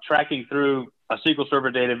tracking through a SQL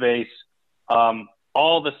Server database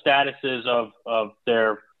all the statuses of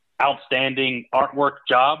their outstanding artwork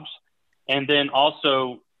jobs, and then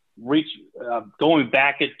also going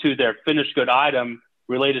back to their finished good item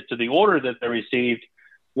related to the order that they received.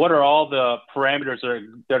 What are all the parameters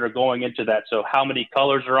that are going into that? So how many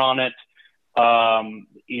colors are on it?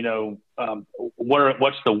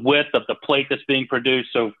 What's the width of the plate that's being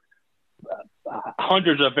produced? So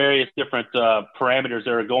hundreds of various different parameters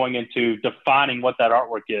that are going into defining what that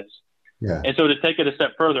artwork is. Yeah. And so to take it a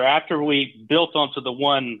step further, after we built onto the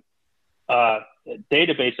one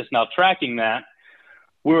database that's now tracking that,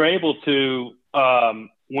 we were able to,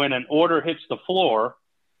 when an order hits the floor,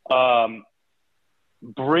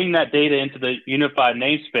 bring that data into the unified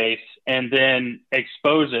namespace and then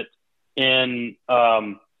expose it in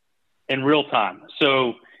real time.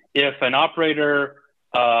 So if an operator,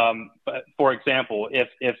 for example,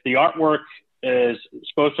 if the artwork is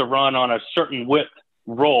supposed to run on a certain width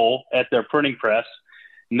roll at their printing press,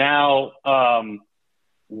 now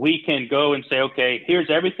we can go and say, okay, here's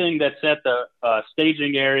everything that's at the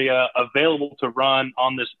staging area available to run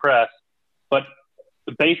on this press, but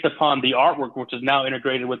based upon the artwork, which is now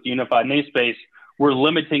integrated with the unified namespace, we're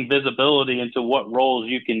limiting visibility into what rolls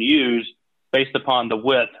you can use based upon the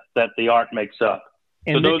width that the art makes up.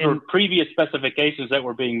 So those were previous specifications that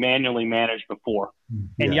were being manually managed before.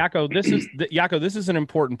 And Jaco, this is an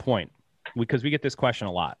important point, because we get this question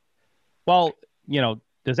a lot. Well,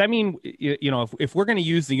 does that mean, if we're going to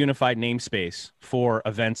use the unified namespace for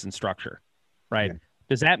events and structure, right? Yeah.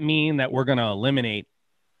 Does that mean that we're going to eliminate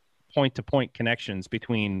point-to-point connections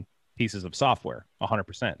between pieces of software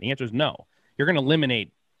 100%? The answer is no. You're going to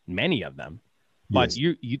eliminate many of them, but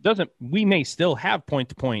yes. We may still have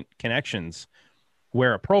point-to-point connections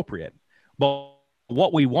where appropriate, but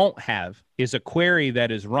what we won't have is a query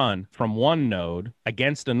that is run from one node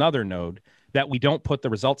against another node that we don't put the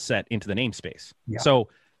result set into the namespace. Yeah. So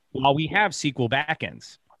while we have SQL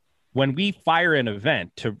backends, when we fire an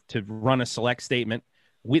event to run a select statement,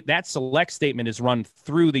 that select statement is run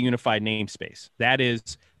through the unified namespace. That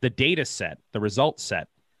is the data set, the result set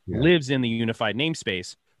lives in the unified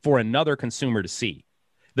namespace for another consumer to see,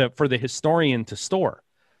 for the historian to store.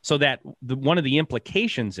 So that one of the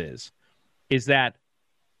implications is that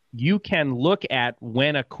you can look at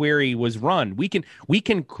when a query was run. We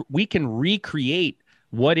can recreate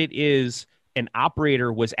what it is an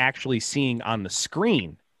operator was actually seeing on the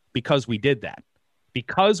screen because we did that.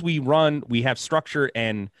 Because we have structure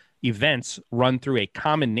and events run through a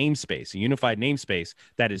common namespace, a unified namespace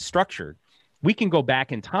that is structured. We can go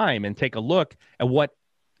back in time and take a look at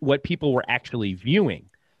what people were actually viewing.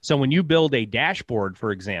 So when you build a dashboard,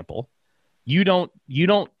 for example, you don't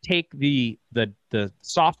take the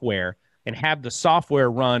software and have the software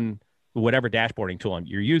run whatever dashboarding tool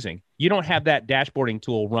you're using. You don't have that dashboarding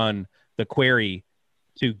tool run the query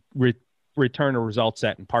to return a result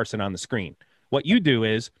set and parse it on the screen. What you do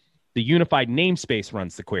is the unified namespace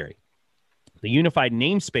runs the query. The unified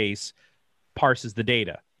namespace parses the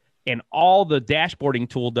data, and all the dashboarding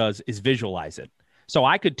tool does is visualize it. So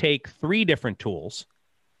I could take 3 different tools,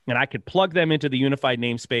 and I could plug them into the unified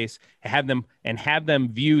namespace, have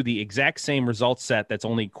them view the exact same result set that's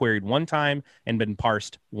only queried one time and been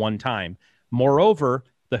parsed one time. Moreover,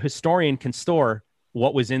 the historian can store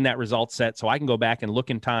what was in that result set, so I can go back and look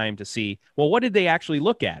in time to see, well, what did they actually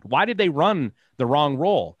look at? Why did they run the wrong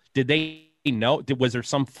role? Did they know? Was there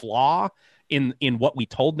some flaw in what we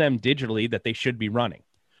told them digitally that they should be running?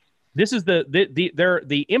 This is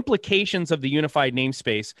the implications of the unified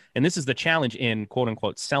namespace, and this is the challenge in quote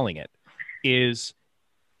unquote selling it, is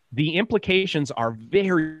the implications are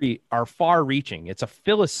far reaching. It's a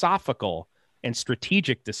philosophical and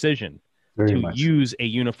strategic decision use a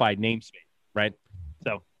unified namespace, right?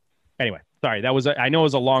 So anyway, sorry, I know it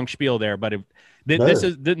was a long spiel there, but this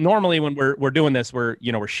is normally when we're doing this, we're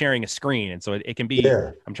sharing a screen. And so it can be,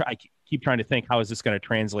 I keep trying to think, how is this going to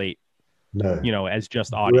translate, as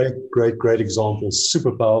just audio? Great example.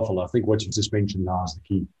 Super powerful. I think what you just mentioned now is the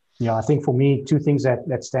key. Yeah, I think for me, 2 things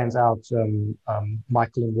that stands out,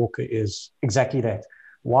 Michael and Walker, is exactly that.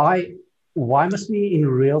 Why must we in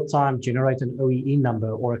real time generate an OEE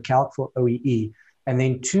number or a calc for OEE? And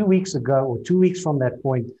then 2 weeks ago or 2 weeks from that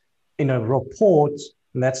point, in a report,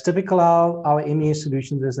 and that's typical our MES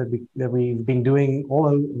solutions is that we've been doing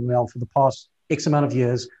for the past X amount of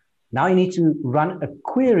years. Now you need to run a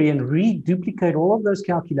query and reduplicate all of those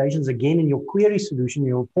calculations again in your query solution,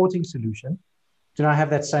 your reporting solution, to now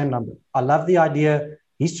have that same number. I love the idea,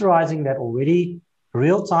 historizing that already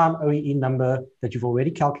real-time OEE number that you've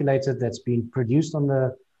already calculated, that's been produced on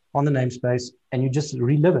the namespace, and you just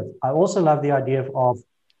relive it. I also love the idea of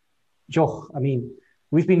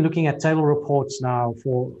we've been looking at table reports now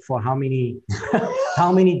for how many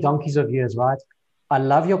how many donkeys of years, right? I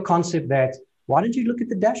love your concept that, why don't you look at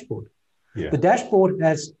the dashboard? Yeah. The dashboard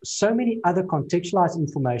has so many other contextualized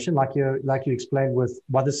information, like you explained with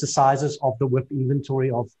what is the sizes of the WIP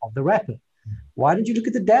inventory of the wrapper. Why don't you look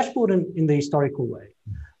at the dashboard in the historical way?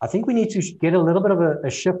 I think we need to get a little bit of a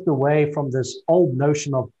shift away from this old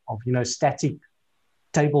notion of static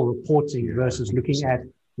table reporting versus looking at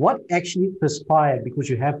what actually perspired, because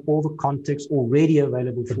you have all the context already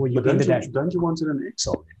available for you in the dashboard. Don't you want it in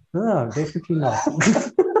Excel? No, definitely not.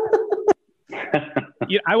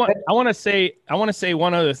 I want to say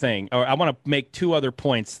one other thing, or I want to make 2 other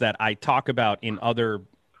points that I talk about in other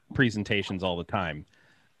presentations all the time.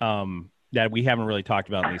 That we haven't really talked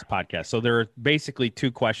about in these podcasts. So there are basically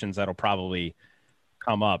 2 questions that'll probably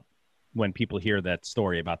come up when people hear that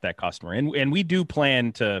story about that customer. And we do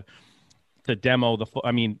plan to demo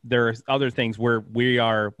there are other things where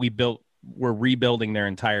we're rebuilding their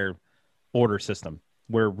entire order system.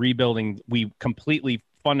 We completely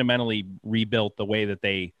fundamentally rebuilt the way that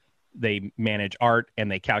they manage art and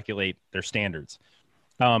they calculate their standards.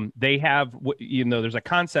 They have, there's a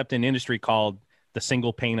concept in industry called the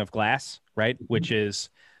single pane of glass, right? Which is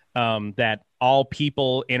that all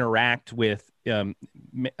people interact with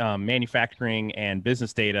manufacturing and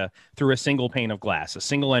business data through a single pane of glass, a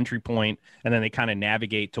single entry point, and then they kind of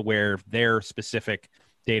navigate to where their specific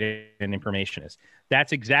data and information is.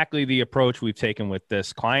 That's exactly the approach we've taken with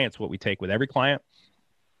this client. It's what we take with every client.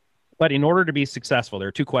 But in order to be successful, there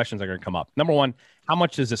are 2 questions that are going to come up. Number 1, how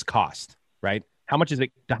much does this cost, right? How much does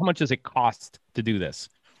it cost to do this?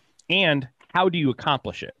 And how do you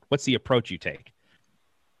accomplish it? What's the approach you take?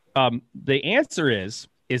 The answer is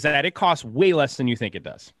that it costs way less than you think it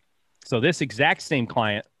does. So this exact same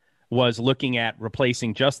client was looking at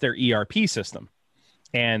replacing just their ERP system.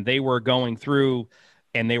 And they were going through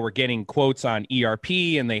and they were getting quotes on ERP,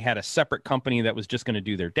 and they had a separate company that was just going to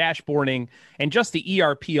do their dashboarding. And just the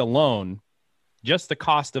ERP alone just the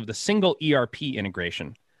cost of the single ERP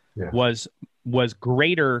integration Yeah. was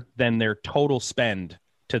greater than their total spend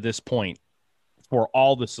to this point for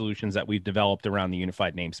all the solutions that we've developed around the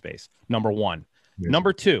unified namespace. Number one. Yes.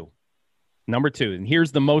 Number two, and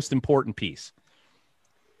here's the most important piece.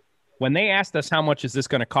 When they asked us how much is this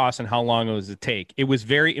going to cost and how long does it take, it was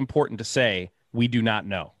very important to say, we do not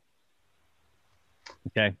know.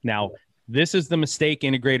 Okay. Now, this is the mistake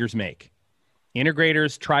integrators make.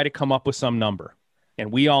 Integrators try to come up with some number,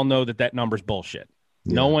 and we all know that that number's bullshit.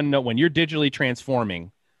 Yeah. No one knows. When you're digitally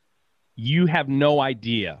transforming, you have no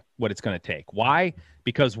idea what it's going to take. Why?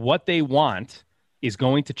 Because what they want is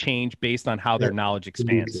going to change based on how their knowledge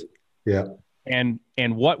expands. Yeah. And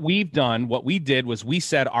what we did was we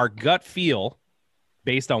said our gut feel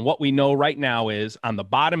based on what we know right now is on the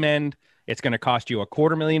bottom end, it's going to cost you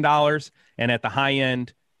 $250,000. And at the high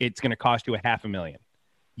end, it's going to cost you $500,000.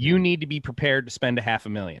 You need to be prepared to spend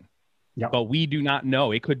 $500,000. Yep. But we do not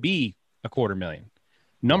know. It could be $250,000.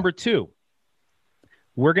 Number two,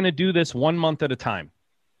 we're going to do this 1 month at a time.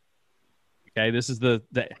 Okay. This is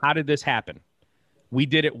how did this happen? We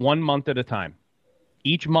did it 1 month at a time.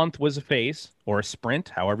 Each month was a phase or a sprint,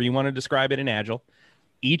 however you want to describe it in Agile.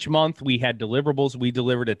 Each month we had deliverables we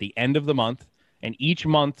delivered at the end of the month. And each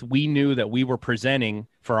month we knew that we were presenting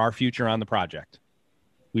for our future on the project.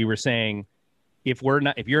 We were saying, if you're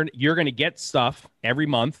going to get stuff every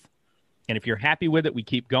month, and if you're happy with it, we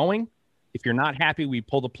keep going. If you're not happy, we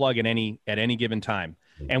pull the plug at any given time.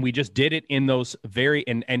 And we just did it in those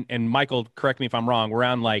and Michael, correct me if I'm wrong, we're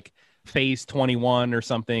on like phase 21 or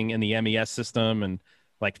something in the MES system, and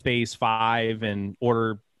like phase 5 and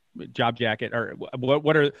order job jacket, or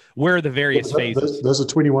where are the various phases? Those are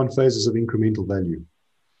 21 phases of incremental value.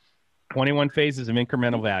 21 phases of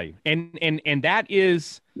incremental value. And that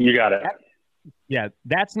is, you got it. Yeah,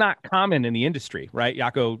 that's not common in the industry, right?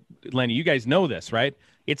 Jaco, Lenny, you guys know this, right?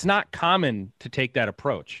 It's not common to take that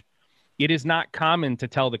approach. It is not common to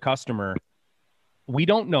tell the customer, we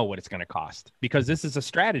don't know what it's going to cost, because this is a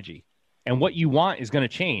strategy and what you want is going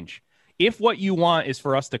to change. If what you want is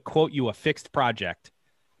for us to quote you a fixed project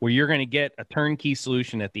where you're going to get a turnkey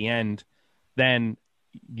solution at the end, then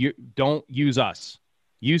you don't use us.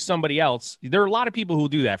 Use somebody else. There are a lot of people who will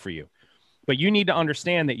do that for you. But you need to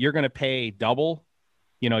understand that you're going to pay double.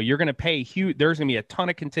 You're going to pay huge. There's going to be a ton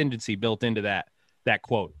of contingency built into that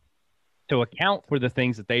quote to account for the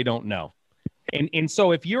things that they don't know. And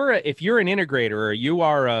so if you're an integrator or you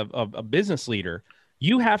are a business leader,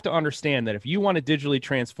 you have to understand that if you want to digitally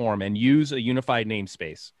transform and use a unified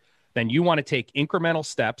namespace, then you want to take incremental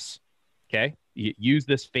steps. Okay. Use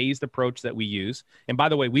this phased approach that we use. And by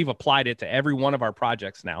the way, we've applied it to every one of our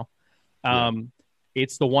projects now.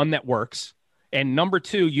 It's the one that works. And number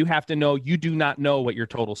two, you have to know you do not know what your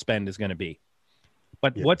total spend is going to be.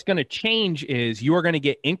 But what's going to change is you are going to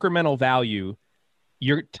get incremental value.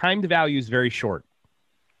 Your time to value is very short.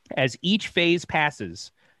 As each phase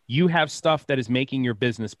passes, you have stuff that is making your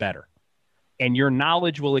business better. And your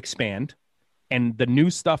knowledge will expand. And the new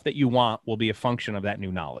stuff that you want will be a function of that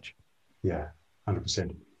new knowledge. Yeah,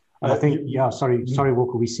 100%. I think, sorry,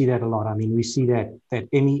 Walker, we see that a lot. I mean, we see that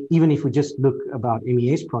even if we just look about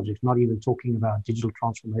MES projects, not even talking about digital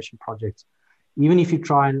transformation projects, even if you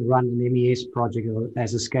try and run an MES project or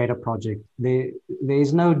as a SCADA project, there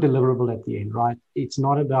is no deliverable at the end, right? It's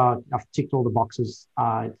not about, I've ticked all the boxes,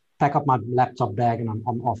 pack up my laptop bag and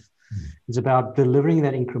I'm off. It's about delivering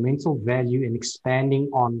that incremental value and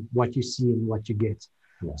expanding on what you see and what you get.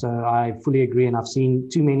 Yeah. So I fully agree, and I've seen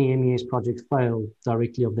too many MES projects fail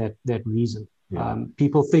directly of that reason. Yeah.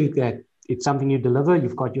 People think that it's something you deliver,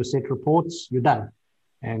 you've got your set reports, you're done,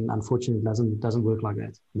 and unfortunately, it doesn't work like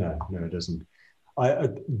that. No, it doesn't. A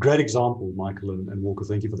great example, Michael and Walker.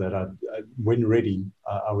 Thank you for that. When ready,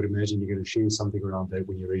 I would imagine you're going to share something around that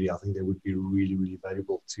when you're ready. I think that would be really, really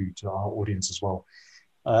valuable to our audience as well.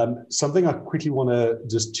 Something I quickly want to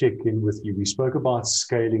just check in with you. We spoke about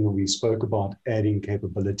scaling, and we spoke about adding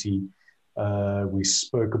capability. We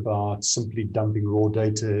spoke about simply dumping raw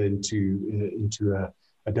data into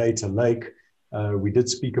a data lake. We did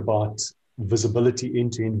speak about visibility,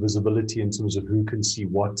 end-to-end visibility in terms of who can see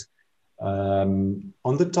what. On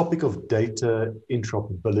the topic of data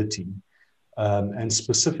interoperability, and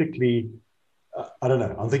specifically, I don't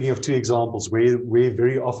know, I'm thinking of two examples where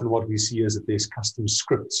very often what we see is that there's custom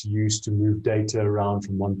scripts used to move data around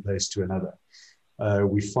from one place to another.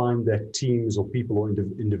 We find that teams or people or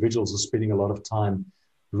individuals are spending a lot of time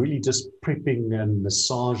really just prepping and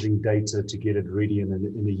massaging data to get it ready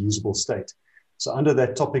in a usable state. So under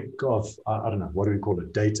that topic of, I don't know, what do we call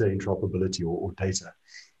it, data interoperability or data,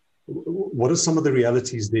 what are some of the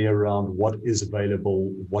realities there around what is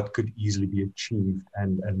available, what could easily be achieved,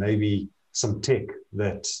 and maybe some tech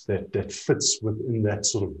that fits within that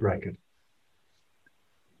sort of bracket?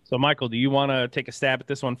 So, Michael, do you want to take a stab at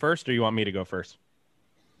this one first, or you want me to go first?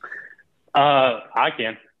 I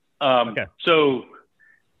can. Okay. So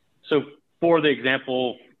for the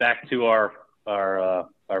example, back to our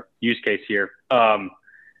use case here,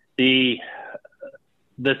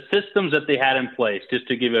 the systems that they had in place, just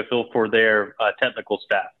to give you a feel for their technical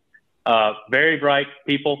staff, very bright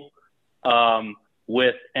people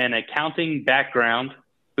with an accounting background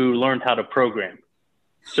who learned how to program.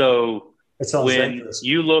 So when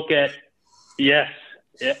you look at, yes,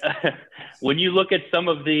 when you look at some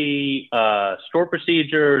of the store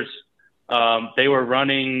procedures, they were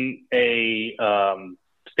running a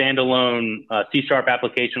standalone C#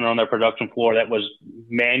 application on their production floor that was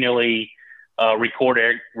manually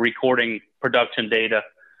recording production data.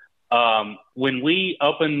 When we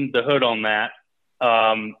opened the hood on that,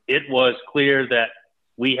 it was clear that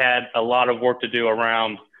we had a lot of work to do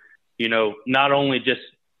around, not only just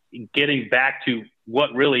getting back to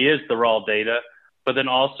what really is the raw data, but then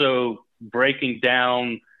also breaking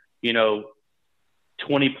down,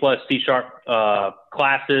 20 plus C#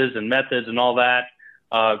 classes and methods and all that,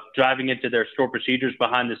 driving into their store procedures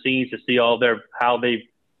behind the scenes to see how they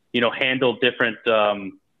handle different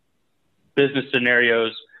business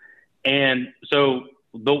scenarios. And so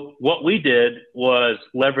what we did was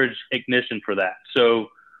leverage Ignition for that. So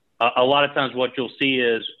a lot of times what you'll see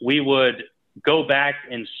is we would go back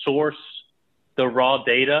and source the raw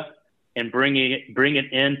data and bring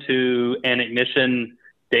it into an Ignition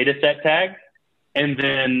data set tag. And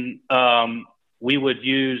then we would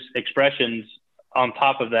use expressions on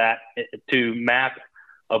top of that to map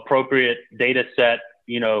appropriate data set,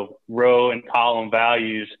 row and column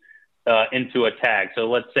values into a tag. So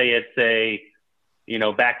let's say it's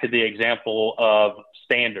back to the example of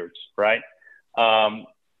standards, right?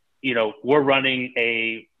 We're running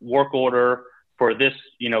a work order for this,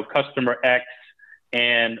 customer X,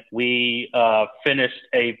 and we finished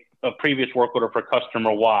a previous work order for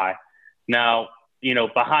customer Y. Now,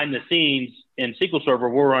 behind the scenes in SQL Server,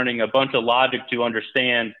 we're running a bunch of logic to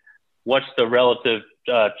understand what's the relative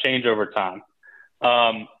changeover time.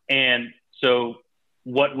 And so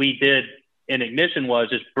what we did in Ignition was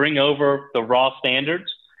just bring over the raw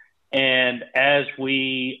standards. And as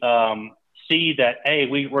we see that, hey,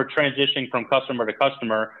 we were transitioning from customer to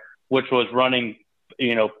customer, which was running,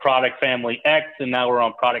 product family X, and now we're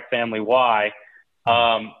on product family Y.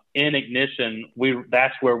 In Ignition,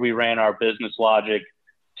 that's where we ran our business logic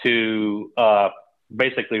to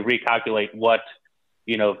basically recalculate what,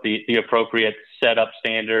 the appropriate setup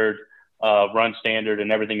standard, run standard,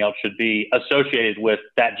 and everything else should be associated with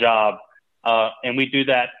that job. And we do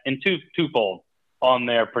that in twofold: on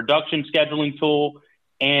their production scheduling tool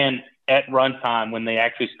and at runtime when they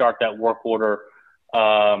actually start that work order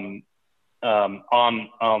on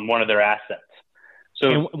one of their assets.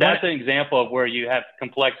 So that's an example of where you have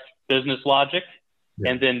complex business logic,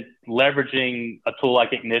 and then leveraging a tool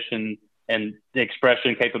like Ignition and the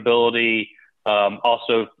expression capability,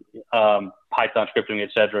 also Python scripting, et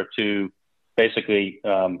cetera, to basically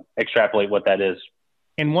extrapolate what that is.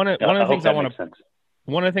 And one of the things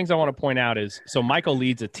I want to point out is, so Michael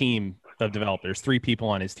leads a team of developers, 3 people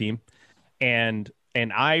on his team, and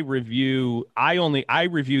I review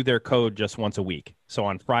their code just once a week. So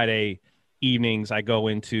on Friday evenings,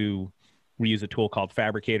 we use a tool called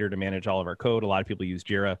Fabricator to manage all of our code. A lot of people use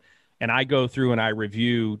Jira. And I go through and I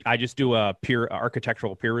just do a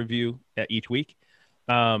architectural peer review each week.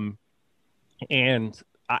 And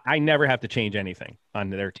I never have to change anything on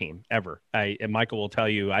their team, ever. And Michael will tell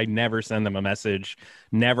you, I never send them a message,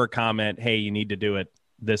 never comment, hey, you need to do it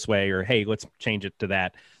this way, or hey, let's change it to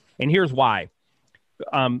that. And here's why.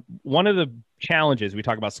 One of the challenges, we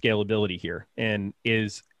talk about scalability here, and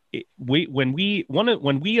is when we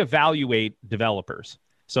evaluate developers.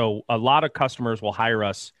 So a lot of customers will hire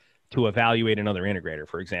us to evaluate another integrator,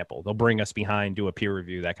 for example. They'll bring us behind, do a peer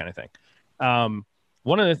review, that kind of thing.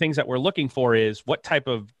 One of the things that we're looking for is what type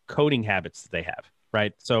of coding habits they have,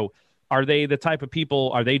 right? So are they the type of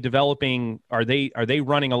people, are they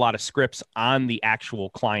running a lot of scripts on the actual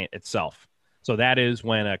client itself? So that is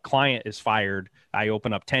when a client is fired, I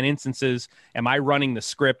open up 10 instances. Am I running the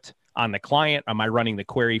script on the client? Am I running the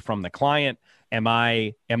query from the client? Am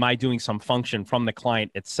I doing some function from the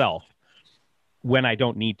client itself when I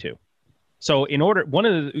don't need to? So in order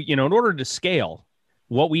to scale,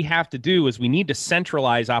 what we have to do is we need to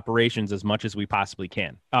centralize operations as much as we possibly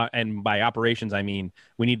can. And by operations, I mean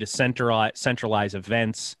we need to centralize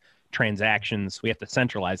events, transactions. We have to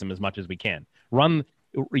centralize them as much as we can. Run,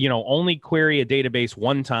 only query a database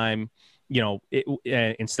one time,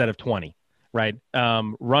 instead of 20, right?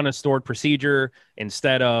 Run a stored procedure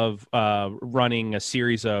instead of running a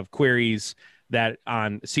series of queries that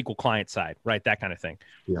on SQL client side, right? That kind of thing.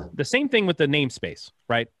 Yeah. The same thing with the namespace,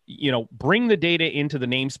 right? Bring the data into the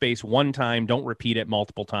namespace one time, don't repeat it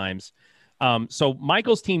multiple times. So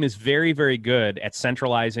Michael's team is very, very good at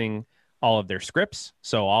centralizing all of their scripts.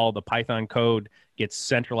 So all the Python code gets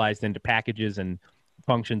centralized into packages and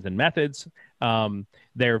functions and methods.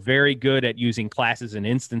 They're very good at using classes and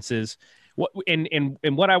instances. And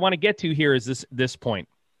what I want to get to here is this point.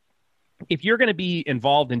 If you're going to be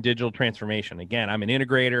involved in digital transformation, again, I'm an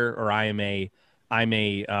integrator, or I'm a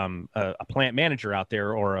plant manager out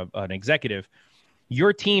there, or an executive.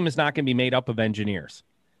 Your team is not going to be made up of engineers.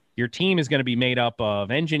 Your team is going to be made up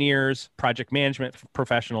of engineers, project management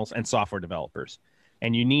professionals, and software developers.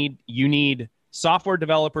 And you need software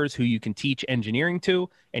developers who you can teach engineering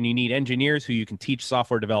to, and you need engineers who you can teach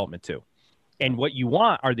software development to. And what you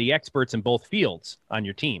want are the experts in both fields on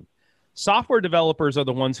your team. Software developers are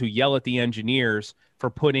the ones who yell at the engineers for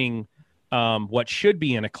putting what should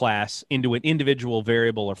be in a class into an individual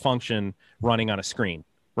variable or function running on a screen,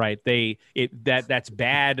 right? That's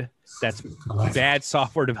bad. That's bad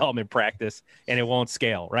software development practice, and it won't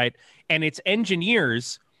scale, right? And it's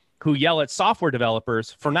engineers who yell at software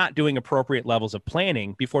developers for not doing appropriate levels of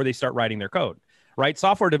planning before they start writing their code, right?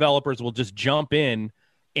 Software developers will just jump in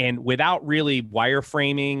and without really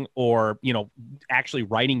wireframing or, actually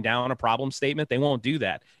writing down a problem statement, they won't do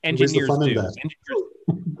that. Engineers do.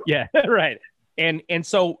 Yeah, right. And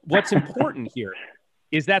so what's important here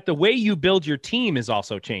is that the way you build your team is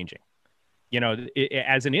also changing.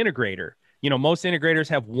 As an integrator, most integrators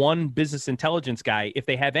have one business intelligence guy, if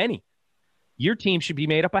they have any. Your team should be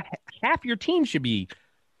made up of half your team should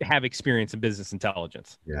have experience in business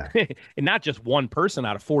intelligence. Yeah. And not just one person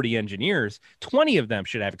out of 40 engineers, 20 of them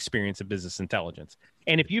should have experience in business intelligence.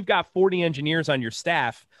 And if you've got 40 engineers on your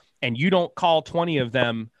staff and you don't call 20 of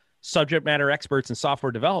them subject matter experts in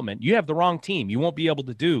software development, you have the wrong team. You won't be able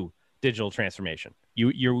to do digital transformation.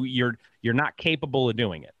 You're not capable of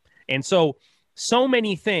doing it. And so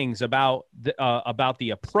many things about the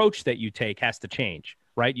approach that you take has to change,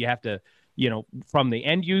 right? You have to, from the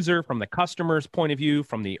end user, from the customer's point of view,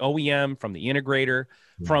 from the OEM, from the integrator,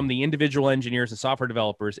 from the individual engineers and software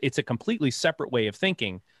developers, it's a completely separate way of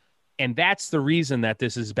thinking. And that's the reason that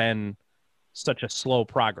this has been such a slow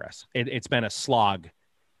progress. It's been a slog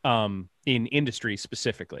in industry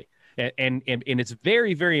specifically. And it's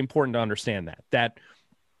very, very important to understand that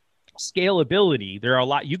scalability,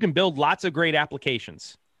 you can build lots of great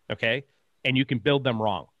applications, okay? And you can build them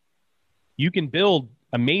wrong. You can build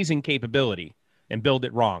amazing capability and build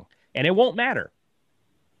it wrong. And it won't matter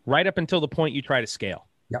right up until the point you try to scale.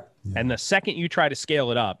 Yep. Yeah. And the second you try to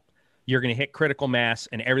scale it up, you're going to hit critical mass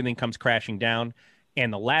and everything comes crashing down.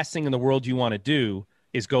 And the last thing in the world you want to do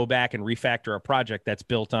is go back and refactor a project that's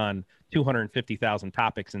built on 250,000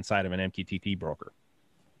 topics inside of an MQTT broker.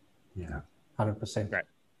 Yeah. 100%. Right.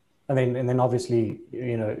 And then obviously,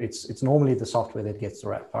 it's normally the software that gets the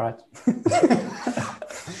rap, all right?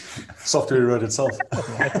 Software wrote itself.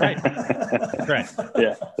 That's right. That's right.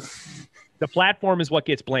 Yeah. The platform is what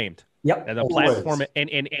gets blamed. Yep. And the platform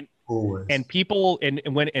and people and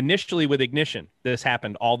when initially with Ignition, this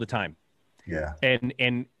happened all the time. Yeah. And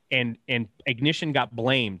Ignition got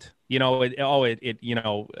blamed. It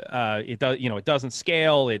doesn't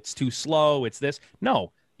scale. It's too slow. It's this.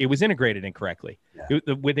 No, it was integrated incorrectly. Yeah.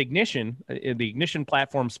 With Ignition, the Ignition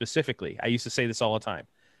platform specifically, I used to say this all the time.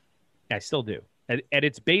 I still do. At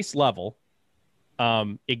its base level,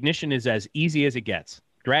 Ignition is as easy as it gets.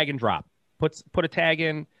 Drag and drop. Put a tag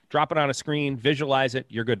in, drop it on a screen, visualize it,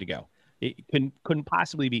 you're good to go. It couldn't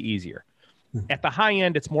possibly be easier. At the high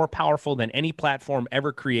end, it's more powerful than any platform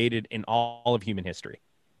ever created in all of human history.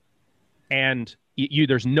 And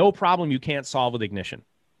there's no problem you can't solve with Ignition.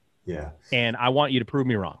 Yeah. And I want you to prove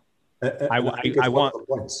me wrong. I think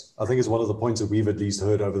it's one of the points that we've at least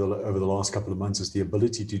heard over the last couple of months is the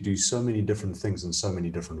ability to do so many different things in so many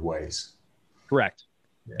different ways. Correct.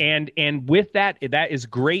 Yeah. And with that is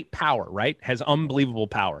great power, right? Has unbelievable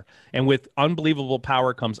power. And with unbelievable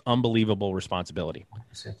power comes unbelievable responsibility.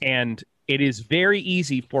 100%. And it is very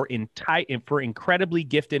easy for incredibly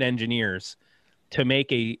gifted engineers to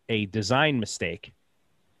make a design mistake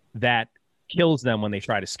that kills them when they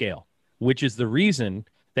try to scale, which is the reason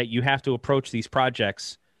that you have to approach these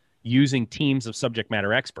projects using teams of subject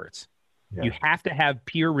matter experts. Yeah. You have to have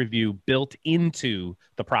peer review built into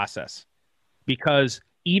the process, because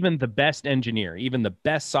even the best engineer, even the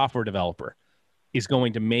best software developer is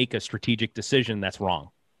going to make a strategic decision that's wrong,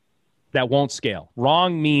 that won't scale.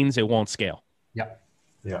 Wrong means it won't scale.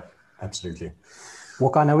 Yeah, absolutely.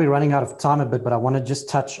 Walker, I know we're running out of time a bit, but I want to just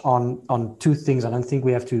touch on two things. I don't think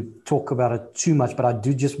we have to talk about it too much, but I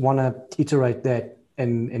do just want to iterate that,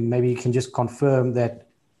 and maybe you can just confirm that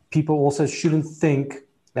people also shouldn't think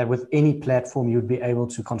that with any platform you'd be able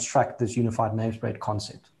to construct this unified namespace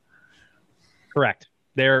concept. Correct.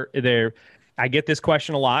 I get this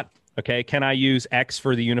question a lot. Okay, can I use X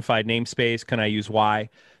for the unified namespace? Can I use Y?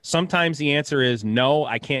 Sometimes the answer is no,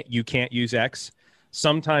 I can't. You can't use X.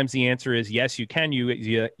 Sometimes the answer is yes, you can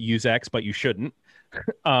use X, but you shouldn't.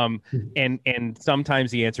 And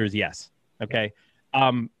sometimes the answer is yes. Okay.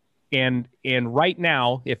 And right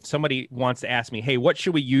now, if somebody wants to ask me, hey, what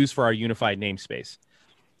should we use for our unified namespace?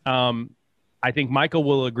 I think Michael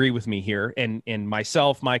will agree with me here, and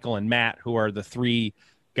myself, Michael, and Matt, who are the three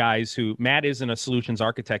guys who, Matt isn't a solutions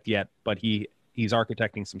architect yet, but he's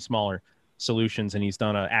architecting some smaller solutions, and he's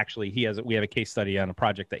done we have a case study on a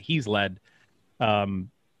project that he's led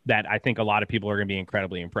that I think a lot of people are going to be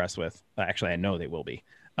incredibly impressed with. Actually, I know they will be.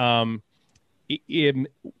 Our unified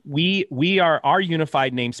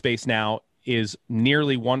namespace now is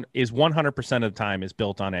 100% of the time is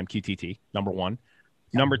built on MQTT, number one.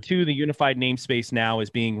 Number two, the unified namespace now is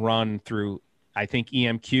being run through, I think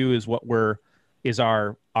EMQ is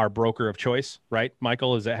our broker of choice, right?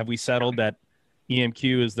 Michael, have we settled that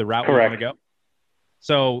EMQ is the route we want to go?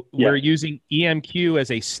 So we're using EMQ as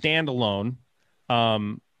a standalone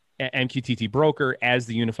MQTT broker as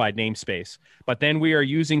the unified namespace. But then we are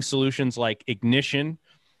using solutions like Ignition,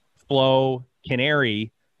 Flow,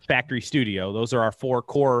 Canary, Factory Studio. Those are our four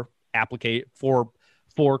core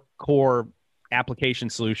application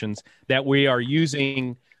solutions that we are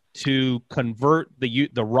using to convert the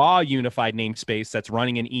raw unified namespace that's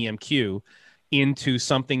running in EMQ into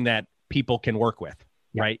something that people can work with,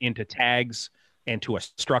 right? Into tags and to a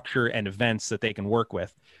structure and events that they can work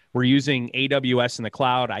with. We're using AWS in the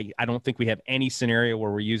cloud. I don't think we have any scenario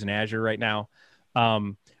where we're using Azure right now.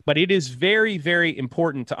 But it is very, very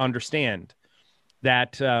important to understand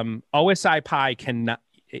that OSI Pi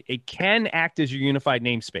can act as your unified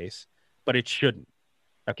namespace, but it shouldn't.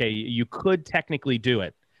 Okay, you could technically do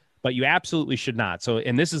it, but you absolutely should not. So,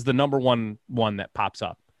 and this is the number one that pops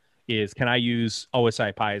up is, can I use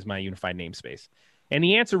OSI Pi as my unified namespace? And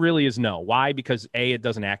the answer really is no. Why? Because A, it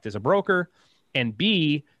doesn't act as a broker, and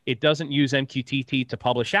B, it doesn't use MQTT to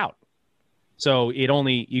publish out. So it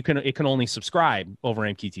can only subscribe over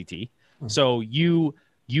MQTT. So you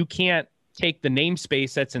can't take the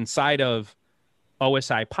namespace that's inside of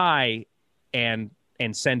OSI Pi and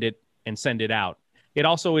send it out. It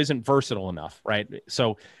also isn't versatile enough, right?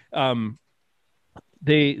 So our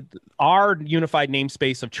unified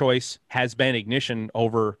namespace of choice has been Ignition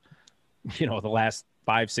over, the last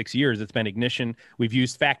 5-6 years. It's been Ignition. We've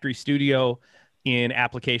used Factory Studio in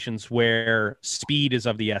applications where speed is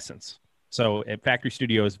of the essence. So Factory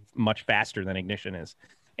Studio is much faster than Ignition is.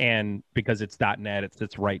 And because it's .NET, it's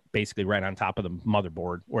basically right on top of the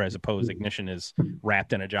motherboard, whereas opposed Ignition is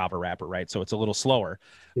wrapped in a Java wrapper, right? So it's a little slower.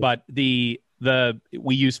 But we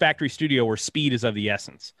use Factory Studio where speed is of the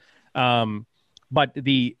essence. But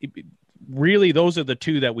really those are the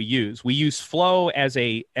two that we use. We use Flow as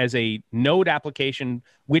a node application,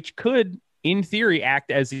 which could, in theory, act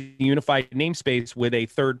as a unified namespace with a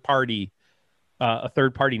third party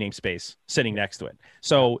namespace sitting next to it.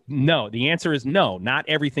 So no, the answer is no. Not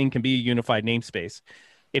everything can be a unified namespace.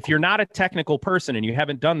 If you're not a technical person and you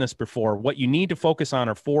haven't done this before, what you need to focus on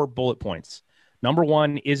are 4 bullet points. Number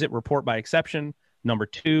 1, is it report by exception? Number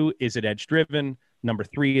 2, is it edge driven? Number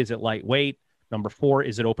 3, is it lightweight? Number 4,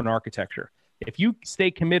 is it open architecture? If you stay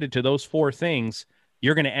committed to those 4 things,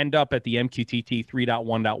 you're going to end up at the MQTT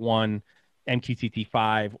 3.1.1, MQTT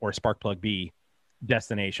 5, or Sparkplug-B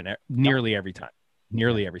destination nearly every time.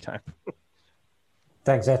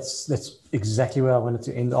 Thanks. That's exactly where I wanted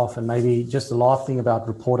to end off. And maybe just the last thing about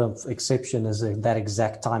report of exception is that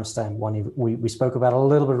exact timestamp one. We spoke about a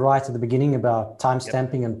little bit right at the beginning about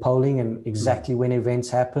timestamping and polling and exactly when events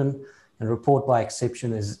happen. And report by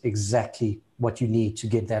exception is exactly what you need to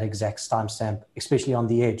get that exact timestamp, especially on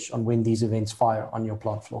the edge, on when these events fire on your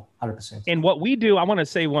plant floor, 100%. And what we do, I want to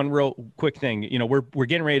say one real quick thing. We're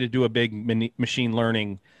getting ready to do a big machine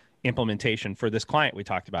learning implementation for this client we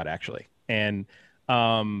talked about, actually. And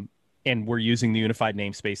we're using the unified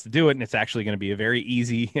namespace to do it, and it's actually going to be a very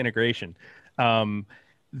easy integration. What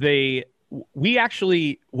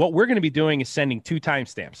we're going to be doing is sending 2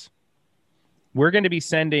 timestamps. We're going to be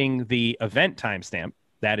sending the event timestamp,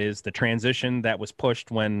 that is the transition that was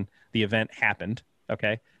pushed when the event happened,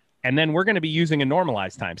 okay? And then we're going to be using a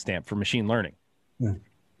normalized timestamp for machine learning.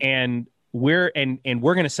 and we're going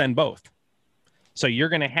to send both. So you're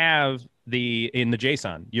going to have in the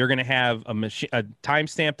JSON, you're going to have a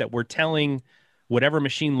timestamp that we're telling whatever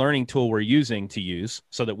machine learning tool we're using to use,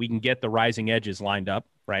 so that we can get the rising edges lined up,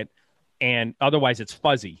 right? And otherwise it's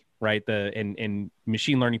fuzzy, right? And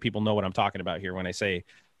machine learning people know what I'm talking about here when I say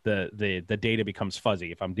the data becomes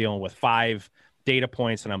fuzzy. If I'm dealing with 5 data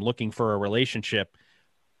points and I'm looking for a relationship,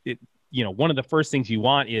 one of the first things you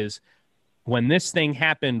want is, when this thing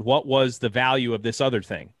happened, what was the value of this other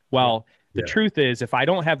thing? Well, the truth is, if I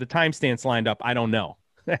don't have the timestamps lined up, I don't know.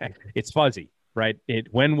 It's fuzzy, right?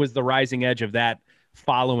 When was the rising edge of that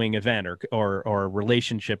following event or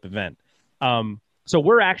relationship event? So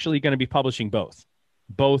we're actually going to be publishing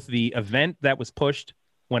both the event that was pushed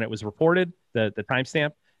when it was reported, the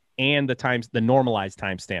timestamp, and the normalized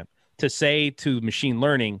timestamp, to say to machine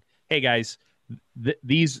learning, hey guys,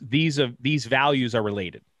 these values are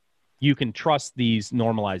related. You can trust these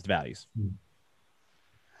normalized values.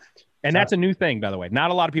 And that's a new thing, by the way. Not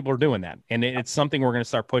a lot of people are doing that. And it's something we're going to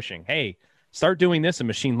start pushing. Hey, start doing this in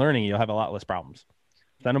machine learning. You'll have a lot less problems.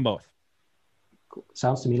 Send them both. Cool.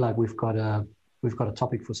 Sounds to me like we've got a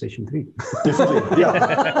topic for session 3. Definitely. Yeah.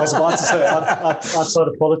 I was about to say, outside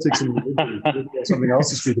of politics, and something else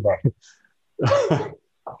to speak about.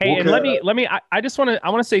 Hey, and I just want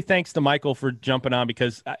to say thanks to Michael for jumping on,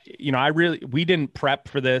 because we didn't prep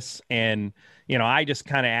for this, and I just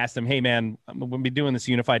kind of asked him, hey man, we'll be doing this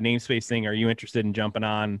unified namespace thing. Are you interested in jumping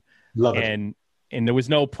on? Love it. And there was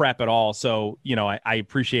no prep at all, so I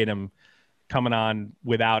appreciate him coming on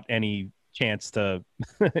without any chance to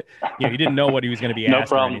he didn't know what he was going to be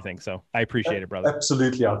asked or anything, so I appreciate it, brother.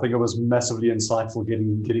 Absolutely. I think it was massively insightful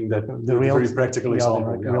getting that the real, very practical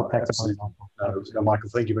example. Real practical example. Michael,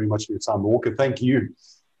 thank you very much for your time. Walker, thank you.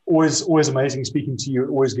 Always amazing speaking to you.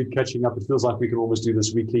 Always good catching up. It feels like we could almost do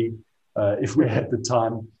this weekly if we had the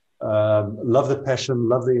time. Love the passion,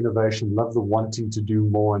 love the innovation, love the wanting to do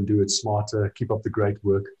more and do it smarter. Keep up the great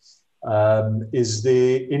work. Is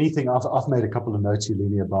there anything, I've made a couple of notes here,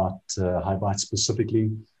 Lenny, about HiByte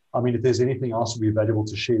specifically. I mean, if there's anything else would be valuable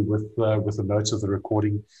to share with the notes of the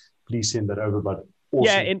recording, please send that over. But awesome.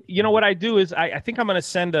 Yeah, and what I do is I think I'm going to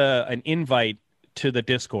send an invite to the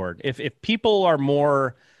Discord. If people are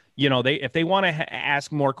more, if they want to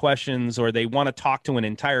ask more questions, or they want to talk to an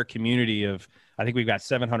entire community of, I think we've got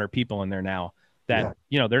 700 people in there now. That,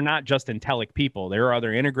 they're not just Intellic people. There are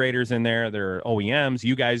other integrators in there. There are OEMs.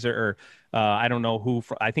 You guys are, I don't know who,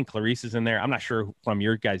 I think Clarice is in there. I'm not sure from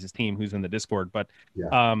your guys' team who's in the Discord, but,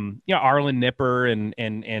 Arlen Nipper and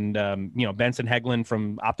Benson Heglin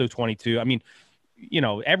from Opto22. I mean,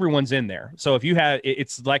 everyone's in there. So if you have,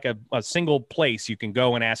 it's like a single place you can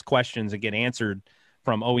go and ask questions and get answered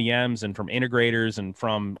from OEMs and from integrators and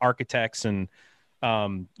from architects and,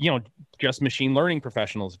 just machine learning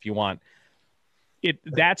professionals if you want.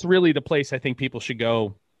 That's really the place I think people should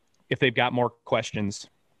go if they've got more questions.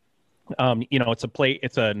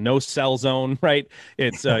 It's a no sell zone, right?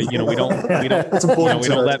 It's we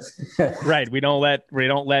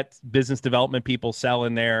don't let business development people sell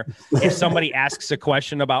in there. If somebody asks a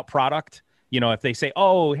question about product, if they say,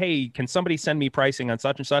 oh, hey, can somebody send me pricing on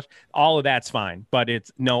such and such? All of that's fine, but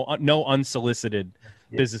it's no unsolicited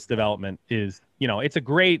business development is, it's a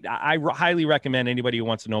great, I highly recommend anybody who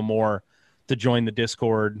wants to know more to join the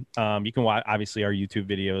Discord. You can watch obviously our YouTube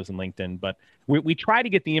videos and LinkedIn, but we try to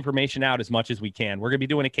get the information out as much as we can. We're going to be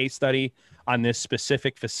doing a case study on this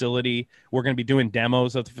specific facility. We're going to be doing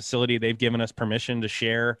demos of the facility. They've given us permission to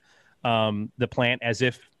share the plant as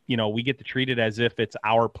if, we get to treat it as if it's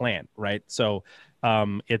our plant, right? So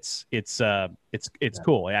it's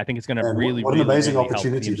cool. I think it's going to really, what an amazing really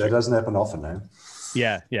opportunity. That doesn't happen often, eh?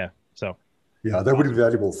 Yeah. So. Yeah, that would be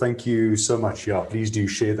valuable. Thank you so much. Yeah, please do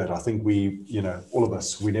share that. I think all of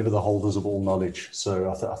us, we're never the holders of all knowledge.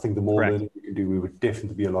 So I think the more learning we can do, we would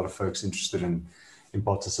definitely be a lot of folks interested in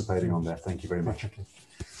participating on that. Thank you very much.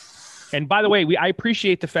 And by the way, I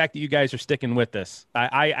appreciate the fact that you guys are sticking with this.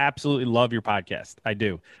 I absolutely love your podcast. I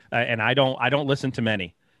do. And I don't listen to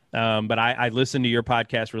many, but I listen to your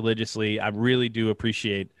podcast religiously. I really do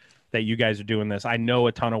appreciate that you guys are doing this. I know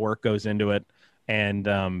a ton of work goes into it.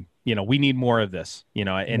 And, we need more of this,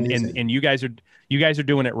 and you guys are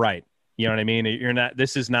doing it right. You know what I mean?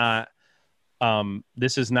 This is not a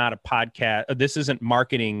podcast. This isn't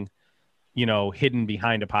marketing, hidden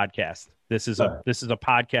behind a podcast. This is a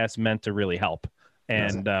podcast meant to really help.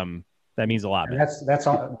 And, that means a lot. That's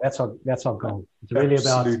our goal. It's really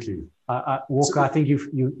about, Walker, I think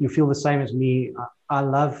you feel the same as me. I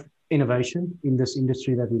love innovation in this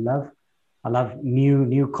industry that we love. I love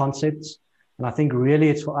new concepts. And I think really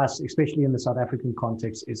it's for us, especially in the South African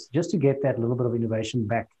context, is just to get that little bit of innovation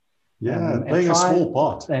back. Playing a small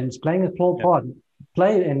part. And it's playing a small part.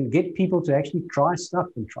 Play and get people to actually try stuff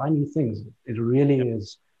and try new things. It really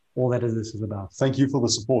is all that this is about. Thank you for the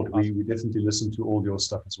support. We definitely listen to all your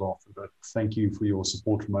stuff as well. But thank you for your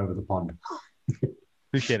support from over the pond.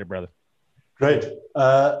 Appreciate it, brother. Great.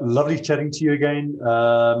 Lovely chatting to you again.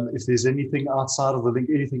 If there's anything outside of the link,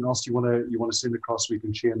 anything else you want to send across, we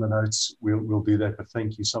can share in the notes. We'll do that. But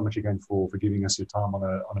thank you so much again for giving us your time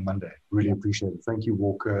on a Monday. Really appreciate it. Thank you,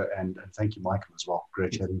 Walker, and thank you, Michael, as well.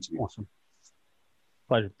 Great chatting to you. Awesome.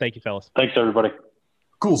 Pleasure. Thank you, fellas. Thanks, everybody.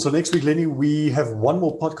 Cool. So next week, Lenny, we have one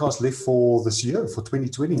more podcast left for this year, for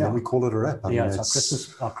 2020, and we call it a wrap.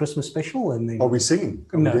 It's our Christmas special. And then... Are we singing?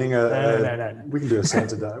 No. No. We can do a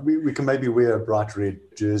Saturday. we can maybe wear a bright red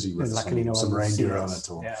jersey with some reindeer on it.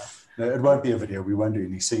 No, it won't be a video. We won't do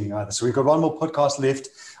any singing either. So we've got one more podcast left.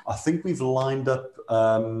 I think we've lined up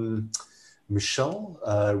Michelle.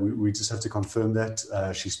 We just have to confirm that.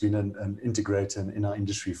 She's been an integrator in our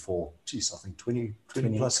industry for, I think 20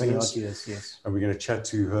 plus years. Yes. And we're going to chat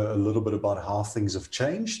to her a little bit about how things have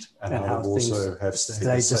changed and how they also have stayed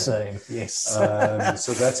the same. Yes.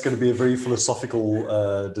 So that's going to be a very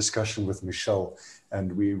philosophical discussion with Michelle.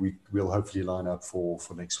 And we'll hopefully line up for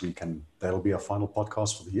next week. And that'll be our final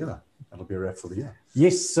podcast for the year. That'll be a wrap for the year.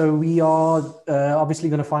 Yes, so we are obviously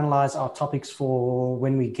going to finalize our topics for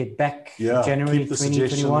when we get back January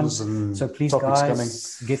 2021. So please,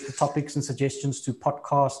 guys, get the topics and suggestions to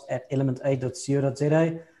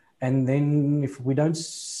podcast@element8.co.za. And then if we don't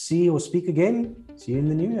see or speak again, see you in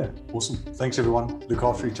the new year. Awesome. Thanks, everyone. Look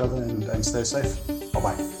after each other and stay safe.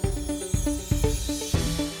 Bye-bye.